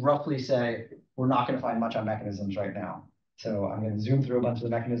preview and roughly say we're not going to find much on mechanisms right now. So I'm going to zoom through a bunch of the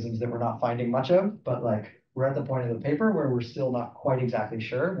mechanisms that we're not finding much of, but like we're at the point of the paper where we're still not quite exactly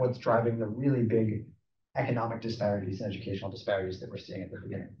sure what's driving the really big economic disparities and educational disparities that we're seeing at the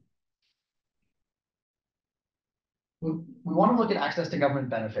beginning. We want to look at access to government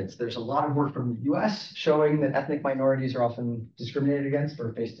benefits. There's a lot of work from the US showing that ethnic minorities are often discriminated against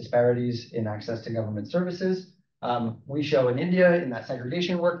or face disparities in access to government services. We show in India, in that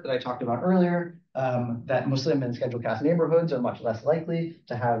segregation work that I talked about earlier, that Muslim and scheduled caste neighborhoods are much less likely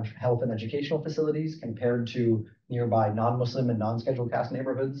to have health and educational facilities compared to nearby non-Muslim and non-scheduled caste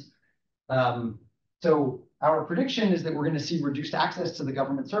neighborhoods. So our prediction is that we're going to see reduced access to the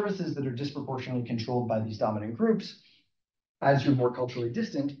government services that are disproportionately controlled by these dominant groups as you're more culturally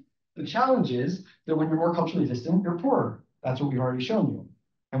distant. The challenge is that when you're more culturally distant, you're poorer. That's what we've already shown you.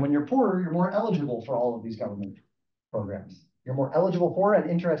 And when you're poorer, you're more eligible for all of these government programs. You're more eligible for and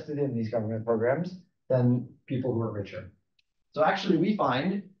interested in these government programs than people who are richer. So actually, we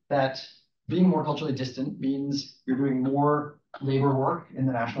find that being more culturally distant means you're doing more labor work in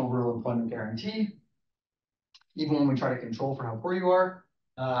the National Rural Employment Guarantee, even when we try to control for how poor you are.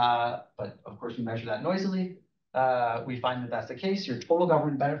 But of course, we measure that noisily. We find that that's the case. Your total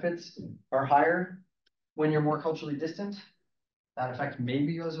government benefits are higher when you're more culturally distant. That effect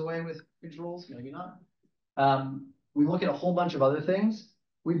maybe goes away with controls, maybe not. We look at a whole bunch of other things.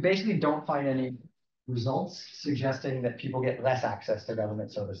 We basically don't find any results suggesting that people get less access to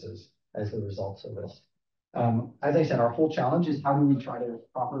government services as the result of this. As I said, our whole challenge is how do we try to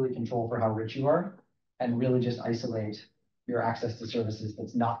properly control for how rich you are and really just isolate your access to services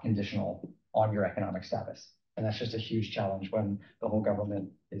that's not conditional on your economic status. And that's just a huge challenge when the whole government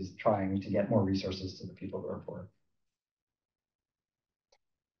is trying to get more resources to the people who are poor.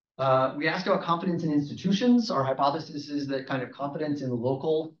 We asked about confidence in institutions. Our hypothesis is that kind of confidence in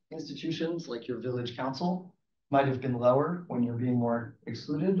local institutions like your village council might have been lower when you're being more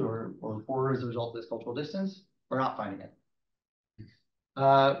excluded or poorer as a result of this cultural distance. We're not finding it.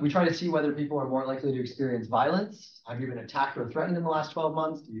 We try to see whether people are more likely to experience violence. Have you been attacked or threatened in the last 12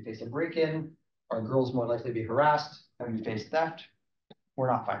 months? Do you face a break-in? Are girls more likely to be harassed? Have you faced theft? We're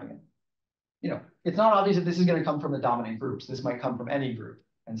not finding it. It's not obvious that this is going to come from the dominant groups. This might come from any group.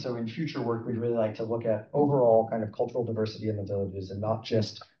 And so in future work, we'd really like to look at overall kind of cultural diversity in the villages and not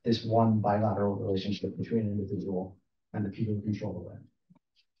just this one bilateral relationship between an individual and the people who control the land.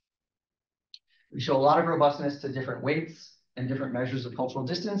 We show a lot of robustness to different weights and different measures of cultural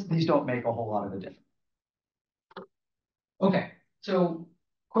distance. These don't make a whole lot of a difference. Okay, so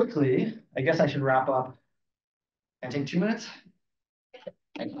quickly, I guess I should wrap up and take 2 minutes.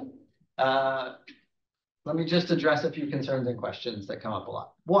 Let me just address a few concerns and questions that come up a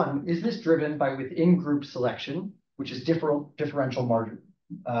lot. One, is this driven by within-group selection, which is differential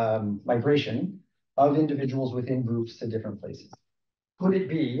migration of individuals within groups to different places? Could it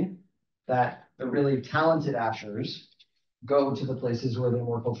be that the really talented Ashers go to the places where they're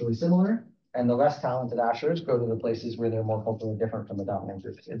more culturally similar, and the less talented Ashers go to the places where they're more culturally different from the dominant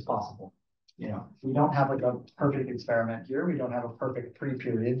groups? It's possible. We don't have like a perfect experiment here. We don't have a perfect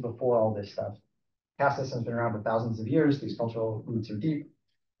pre-period before all this stuff. Caste system's been around for thousands of years. These cultural roots are deep.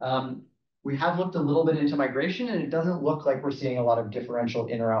 We have looked a little bit into migration, and it doesn't look like we're seeing a lot of differential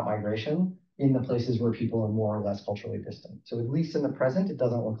in or out migration in the places where people are more or less culturally distant. So at least in the present, it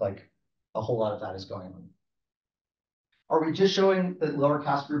doesn't look like a whole lot of that is going on. Are we just showing that lower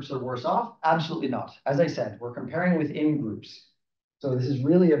caste groups are worse off? Absolutely not. As I said, we're comparing within groups. So this is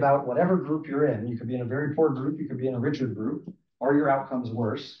really about whatever group you're in. You could be in a very poor group, you could be in a richer group. Are your outcomes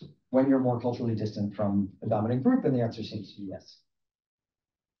worse when you're more culturally distant from the dominant group? And the answer seems to be yes.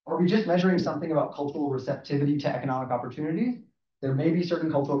 Are we just measuring something about cultural receptivity to economic opportunities? There may be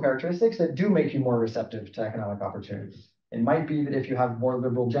certain cultural characteristics that do make you more receptive to economic opportunities. It might be that if you have more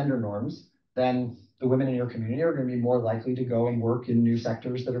liberal gender norms, then the women in your community are going to be more likely to go and work in new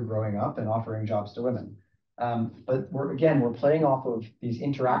sectors that are growing up and offering jobs to women. But we're playing off of these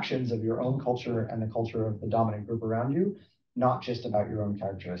interactions of your own culture and the culture of the dominant group around you, not just about your own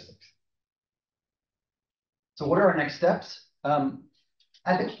characteristics. So what are our next steps?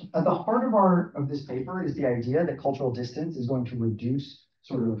 At the heart of this paper is the idea that cultural distance is going to reduce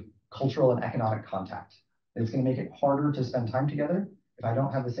sort of cultural and economic contact. It's going to make it harder to spend time together. If I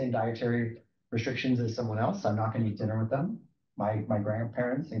don't have the same dietary restrictions as someone else, I'm not going to eat dinner with them. My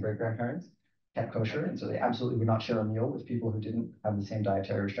grandparents and great-grandparents kept kosher, and so they absolutely would not share a meal with people who didn't have the same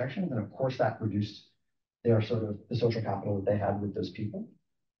dietary restrictions. And of course, that reduced their sort of the social capital that they had with those people.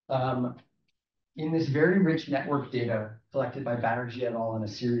 In this very rich network data collected by Banerjee et al. In a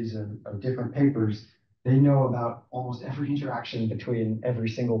series of different papers, they know about almost every interaction between every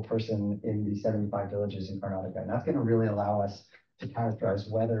single person in the 75 villages in Karnataka. And that's going to really allow us to characterize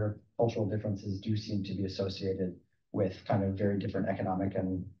whether cultural differences do seem to be associated with kind of very different economic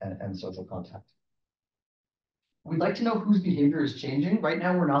and social contact. We'd like to know whose behavior is changing. Right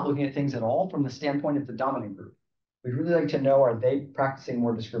now, we're not looking at things at all from the standpoint of the dominant group. We'd really like to know, are they practicing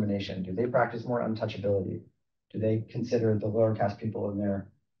more discrimination? Do they practice more untouchability? Do they consider the lower caste people in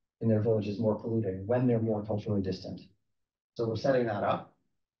their villages more polluting when they're more culturally distant? So we're setting that up.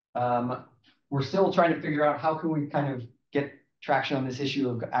 We're still trying to figure out how can we kind of get traction on this issue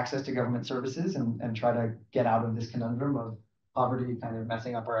of access to government services and try to get out of this conundrum of poverty kind of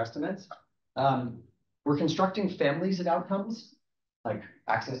messing up our estimates. We're constructing families and outcomes, like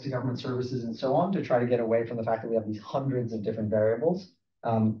access to government services and so on, to try to get away from the fact that we have these hundreds of different variables,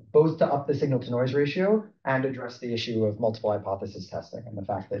 both to up the signal to noise ratio and address the issue of multiple hypothesis testing and the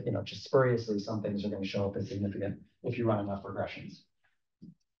fact that, just spuriously, some things are going to show up as significant if you run enough regressions.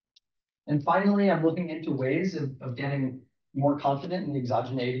 And finally, I'm looking into ways of getting more confident in the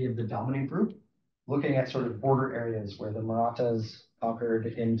exogeneity of the dominant group, looking at sort of border areas where the Marathas conquered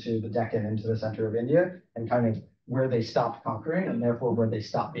into the Deccan, into the center of India, and kind of where they stopped conquering, and therefore where they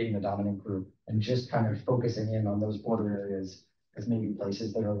stopped being the dominant group, and just kind of focusing in on those border areas as maybe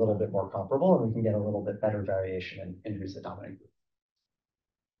places that are a little bit more comparable, and we can get a little bit better variation in who's the dominant group.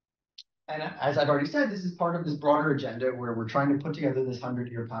 And as I've already said, this is part of this broader agenda where we're trying to put together this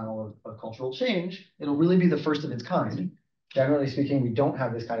 100-year panel of cultural change. It'll really be the first of its kind. Generally speaking, we don't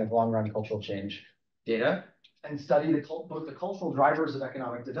have this kind of long-run cultural change data, and study both the cultural drivers of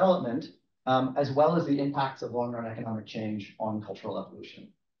economic development, as well as the impacts of long-run economic change on cultural evolution.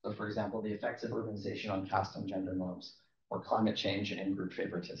 So for example, the effects of urbanization on caste and gender norms, or climate change and in-group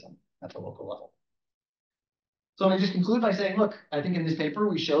favoritism at the local level. So let me just conclude by saying, look, I think in this paper,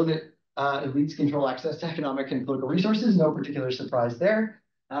 we show that elites control access to economic and political resources, no particular surprise there.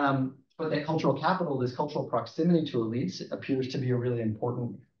 But that cultural capital, this cultural proximity to elites, appears to be a really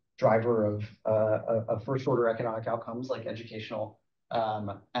important driver of first-order economic outcomes like educational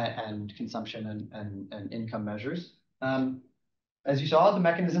and consumption and income measures. As you saw, the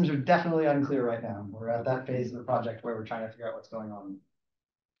mechanisms are definitely unclear right now. We're at that phase of the project where we're trying to figure out what's going on.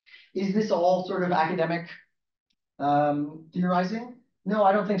 Is this all sort of academic theorizing? No,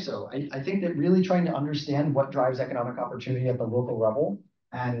 I don't think so. I think that really trying to understand what drives economic opportunity at the local level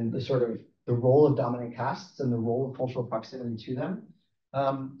and the role of dominant castes and the role of cultural proximity to them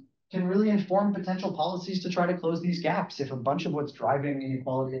can really inform potential policies to try to close these gaps. If a bunch of what's driving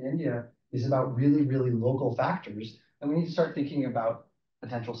inequality in India is about really, really local factors, then we need to start thinking about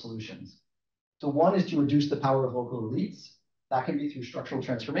potential solutions. So one is to reduce the power of local elites. That can be through structural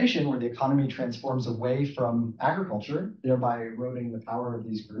transformation, where the economy transforms away from agriculture, thereby eroding the power of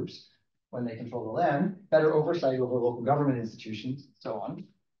these groups when they control the land, better oversight over local government institutions, and so on.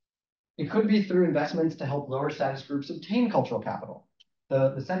 It could be through investments to help lower status groups obtain cultural capital.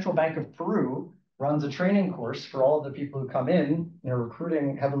 The Central Bank of Peru runs a training course for all of the people who come in,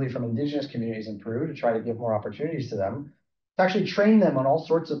 recruiting heavily from indigenous communities in Peru to try to give more opportunities to them, to actually train them on all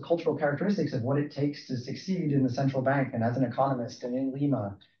sorts of cultural characteristics of what it takes to succeed in the central bank and as an economist and in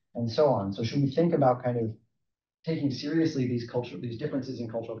Lima and so on. So should we think about kind of taking seriously these differences in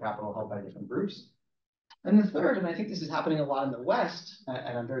cultural capital held by different groups. And the third, and I think this is happening a lot in the West,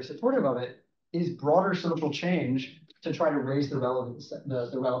 and I'm very supportive of it, is broader social change to try to raise the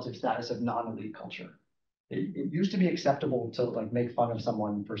relative status of non-elite culture. It used to be acceptable to like make fun of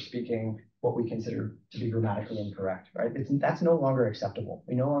someone for speaking what we consider to be grammatically incorrect, right? That's no longer acceptable.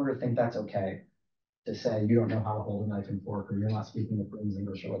 We no longer think that's okay to say you don't know how to hold a knife and fork, or you're not speaking the Queen's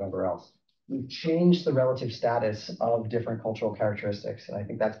English, or whatever else. We've changed the relative status of different cultural characteristics, and I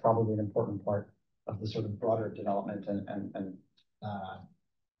think that's probably an important part of the sort of broader development and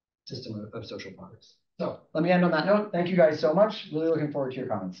system of social progress. So let me end on that note. Thank you guys so much. Really looking forward to your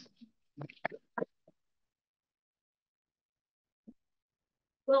comments.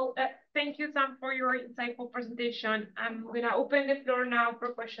 Well, thank you, Sam, for your insightful presentation. I'm going to open the floor now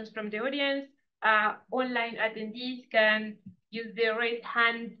for questions from the audience. Online attendees can use the raise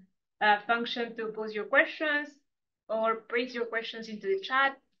hand function to pose your questions, or place your questions into the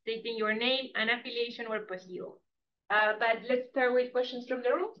chat, stating your name and affiliation where possible. But let's start with questions from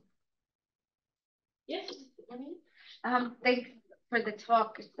the room. Yes. Thanks for the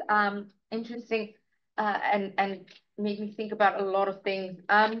talk. It's interesting and made me think about a lot of things.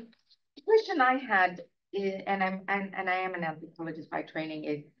 The question I had is, and I am an anthropologist by training,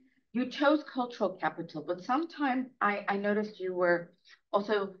 is you chose cultural capital, but sometimes I noticed you were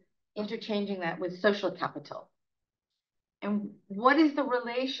also interchanging that with social capital. And what is the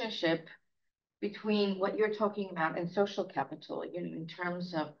relationship between what you're talking about and social capital, you know, in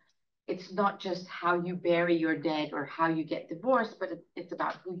terms of it's not just how you bury your dead or how you get divorced, but it's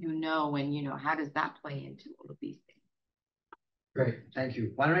about who you know, and, you know, how does that play into all of these things? Great, thank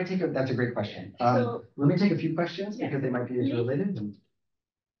you. Why don't I that's a great question. Let me take a few questions because they might be interrelated.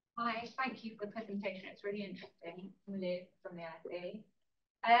 Hi, thank you for the presentation. It's really interesting. I'm Liz from the LSE.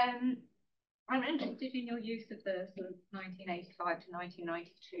 I'm interested in your use of the sort of 1985 to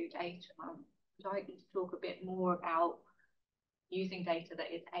 1992 data. I'd like you to talk a bit more about using data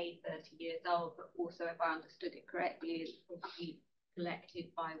that is 30 years old, but also, if I understood it correctly, is probably collected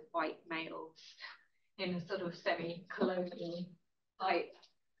by white males in a sort of semi-colonial type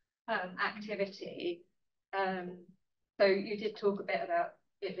activity. So you did talk a bit about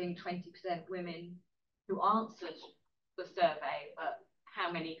it being 20% women who answered the survey, but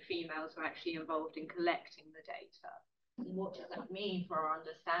how many females were actually involved in collecting the data? And what does that mean for our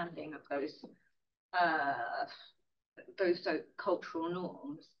understanding of those cultural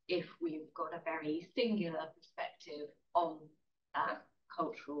norms if we've got a very singular perspective on that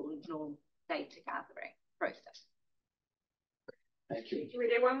cultural norm data gathering process? Thank you. Do we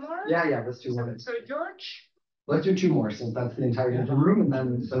do one more? Yeah, let's do one. So George? Let's do two more, since that's the entirety of the room, and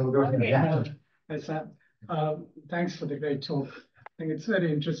then we'll go from there. Thanks for the great talk. I think it's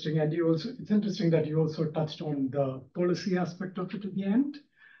very interesting, and it's interesting that you also touched on the policy aspect of it at the end.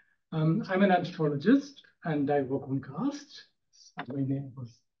 I'm an anthropologist, and I work on caste. My name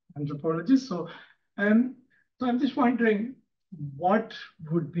was anthropologist. So I'm just wondering what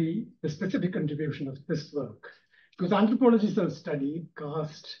would be the specific contribution of this work? Because anthropologists have studied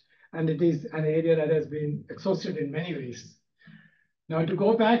caste, and it is an area that has been exhausted in many ways. Now, to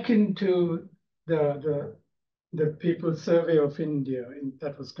go back into the People's Survey of India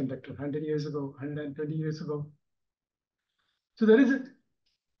that was conducted 100 years ago, 120 years ago. So there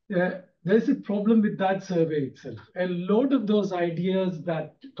is a problem with that survey itself. A lot of those ideas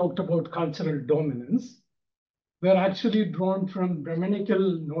that talked about cultural dominance were actually drawn from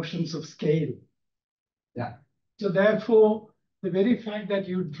Brahminical notions of scale. Yeah. So therefore, the very fact that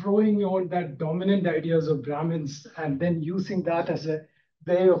you're drawing on that dominant ideas of Brahmins and then using that as a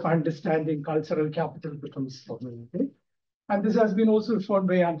way of understanding cultural capital becomes problematic. And this has been also found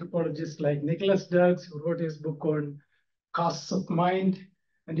by anthropologists like Nicholas Dirks, who wrote his book on castes of mind,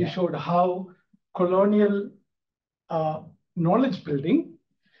 and he showed how colonial knowledge building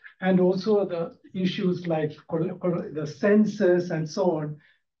and also the issues like the census and so on,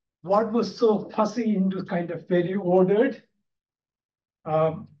 what was so fussy into kind of very ordered,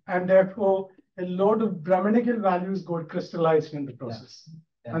 and therefore a lot of Brahminical values got crystallized in the process,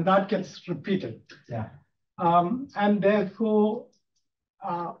 and that gets repeated. And therefore,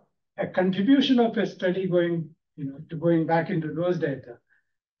 a contribution of a study going back into those data,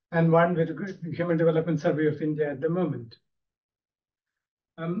 and one with the Human Development Survey of India at the moment.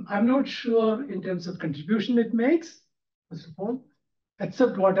 I'm not sure in terms of contribution it makes, first of all,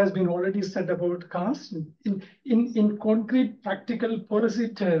 except what has been already said about caste. In concrete, practical policy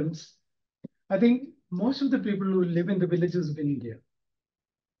terms, I think most of the people who live in the villages of India,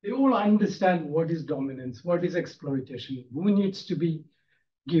 they all understand what is dominance, what is exploitation, who needs to be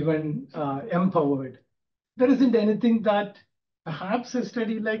given, empowered. there isn't anything that perhaps a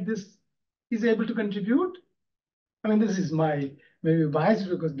study like this is able to contribute. I mean, this is my maybe bias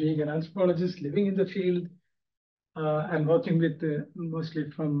because being an anthropologist, living in the field, and working with mostly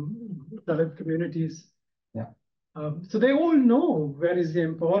from Dalit communities. Yeah. So they all know where is the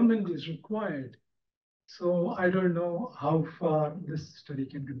empowerment is required. So I don't know how far this study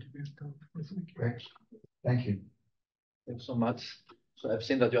can contribute to. Great. Thank you. Thanks so much. So I've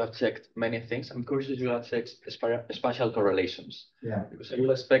seen that you have checked many things. I'm curious if you have checked spatial correlations. Yeah. Because I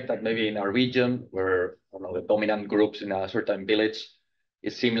will expect that maybe in a region where, I don't know, the dominant groups in a certain village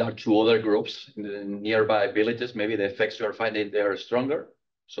is similar to other groups in the nearby villages, maybe the effects you are finding there are stronger.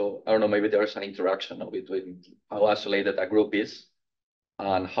 So I don't know, maybe there's an interaction between how isolated a group is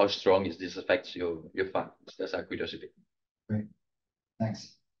and how strong is these effects you find. That's a curiosity. Great.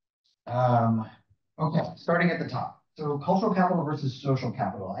 Thanks. Okay, starting at the top. So cultural capital versus social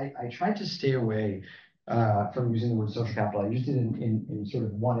capital. I tried to stay away from using the word social capital. I used it in sort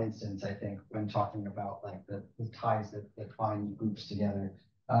of one instance, I think, when talking about like the ties that bind groups together.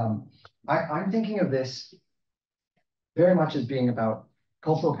 I'm thinking of this very much as being about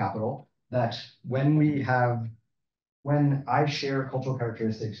cultural capital, that when I share cultural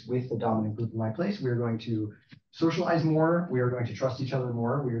characteristics with the dominant group in my place, we are going to socialize more, we are going to trust each other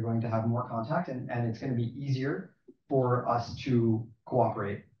more, we are going to have more contact, and it's going to be easier for us to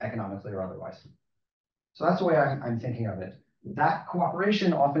cooperate economically or otherwise. So that's the way I'm thinking of it. That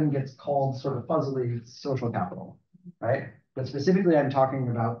cooperation often gets called sort of fuzzily social capital, right? But specifically, I'm talking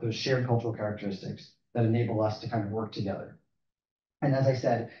about those shared cultural characteristics that enable us to kind of work together. And as I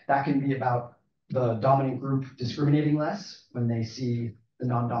said, that can be about the dominant group discriminating less when they see the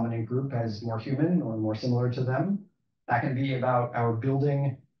non-dominant group as more human or more similar to them. That can be about our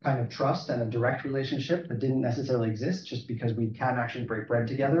building kind of trust and a direct relationship that didn't necessarily exist just because we can actually break bread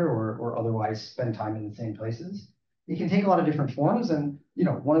together or otherwise spend time in the same places. It can take a lot of different forms. And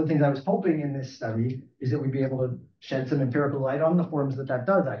one of the things I was hoping in this study is that we'd be able to shed some empirical light on the forms that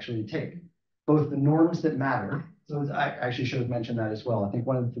does actually take, both the norms that matter. So I actually should have mentioned that as well. I think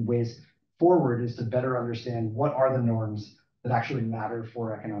one of the ways forward is to better understand what are the norms that actually matter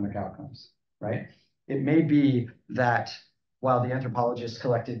for economic outcomes, right? It may be that while the anthropologists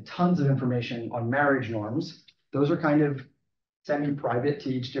collected tons of information on marriage norms, those are kind of semi-private to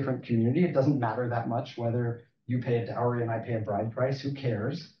each different community. It doesn't matter that much whether you pay a dowry and I pay a bride price, who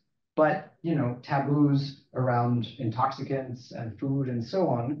cares? But taboos around intoxicants and food and so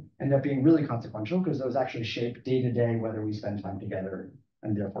on end up being really consequential because those actually shape day-to-day whether we spend time together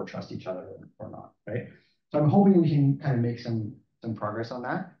and therefore trust each other or not, right? So I'm hoping we can kind of make some progress on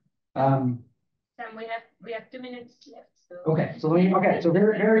that. Sam, we have 2 minutes left. So. Okay, so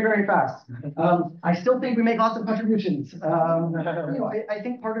very, very, very fast. I still think we make lots of contributions. I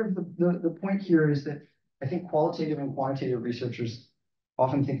think part of the point here is that I think qualitative and quantitative researchers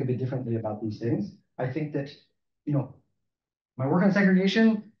often think a bit differently about these things. I think that, my work on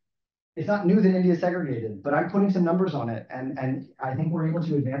segregation, it's not new that India is segregated, but I'm putting some numbers on it. And I think we're able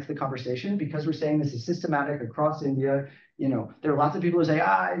to advance the conversation because we're saying this is systematic across India. There are lots of people who say,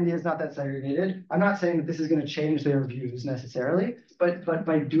 India is not that segregated. I'm not saying that this is going to change their views necessarily, but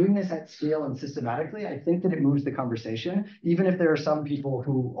by doing this at scale and systematically, I think that it moves the conversation, even if there are some people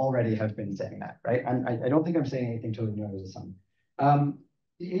who already have been saying that, right? I don't think I'm saying anything totally new under the sun.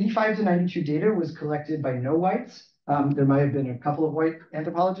 The 85 to 92 data was collected by no whites. There might have been a couple of white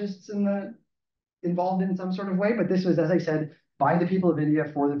anthropologists involved in some sort of way, but this was, as I said, by the people of India,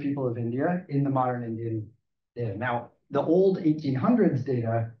 for the people of India in the modern Indian data. Now, the old 1800s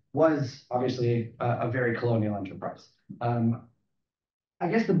data was obviously a very colonial enterprise. I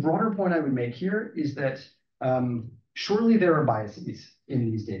guess the broader point I would make here is that surely there are biases in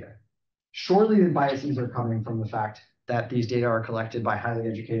these data. Surely the biases are coming from the fact that these data are collected by highly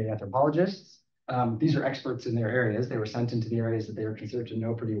educated anthropologists. These are experts in their areas. They were sent into the areas that they were considered to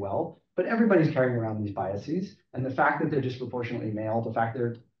know pretty well, but everybody's carrying around these biases. And the fact that they're disproportionately male, the fact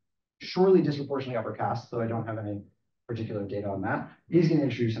they're surely disproportionately upper caste, though I don't have any particular data on that, is going to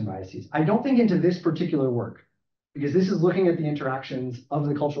introduce some biases. I don't think into this particular work, because this is looking at the interactions of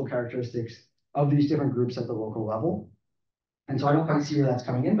the cultural characteristics of these different groups at the local level. And so I don't quite see where that's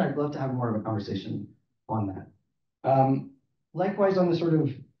coming in, but I'd love to have more of a conversation on that. Likewise, on the sort of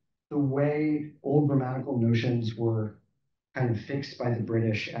the way old grammatical notions were kind of fixed by the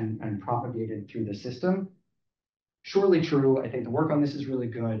British and propagated through the system, surely true. I think the work on this is really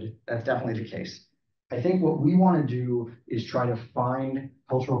good. That's definitely the case. I think what we want to do is try to find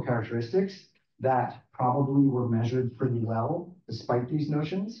cultural characteristics that probably were measured pretty well despite these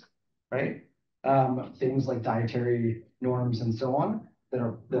notions, right? Things like dietary norms and so on. that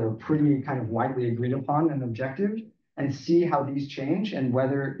are pretty kind of widely agreed upon and objective, and see how these change and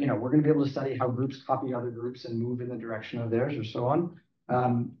whether, you know, we're going to be able to study how groups copy other groups and move in the direction of theirs or so on.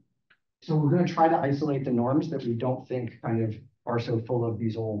 So we're going to try to isolate the norms that we don't think kind of are so full of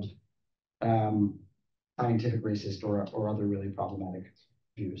these old scientific racist or other really problematic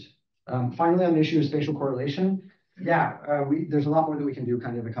views. Finally, on the issue of spatial correlation, there's a lot more that we can do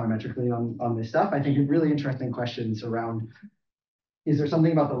kind of econometrically on this stuff. I think really interesting questions around, is there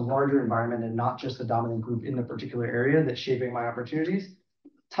something about the larger environment and not just the dominant group in the particular area that's shaping my opportunities?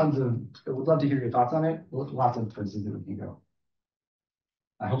 I would love to hear your thoughts on it. Lots of places that we can go.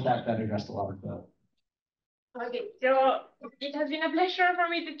 I hope that addressed a lot of the. Okay, so it has been a pleasure for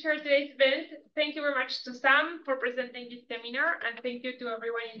me to chair today's event. Thank you very much to Sam for presenting this seminar, and thank you to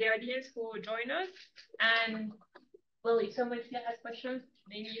everyone in the audience who joined us. And well, if somebody still has questions,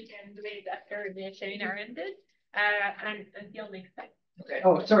 maybe you can do it after the seminar ended. And until next time. Okay.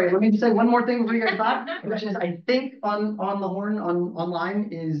 Oh, sorry. Let me just say one more thing before you guys stop, which is I think on the horn online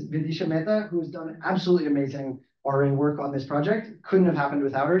is Vidisha Mehta, who's done absolutely amazing RA work on this project. Couldn't have happened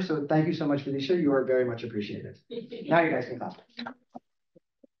without her. So thank you so much, Vidisha. You are very much appreciated. Now you guys can clap.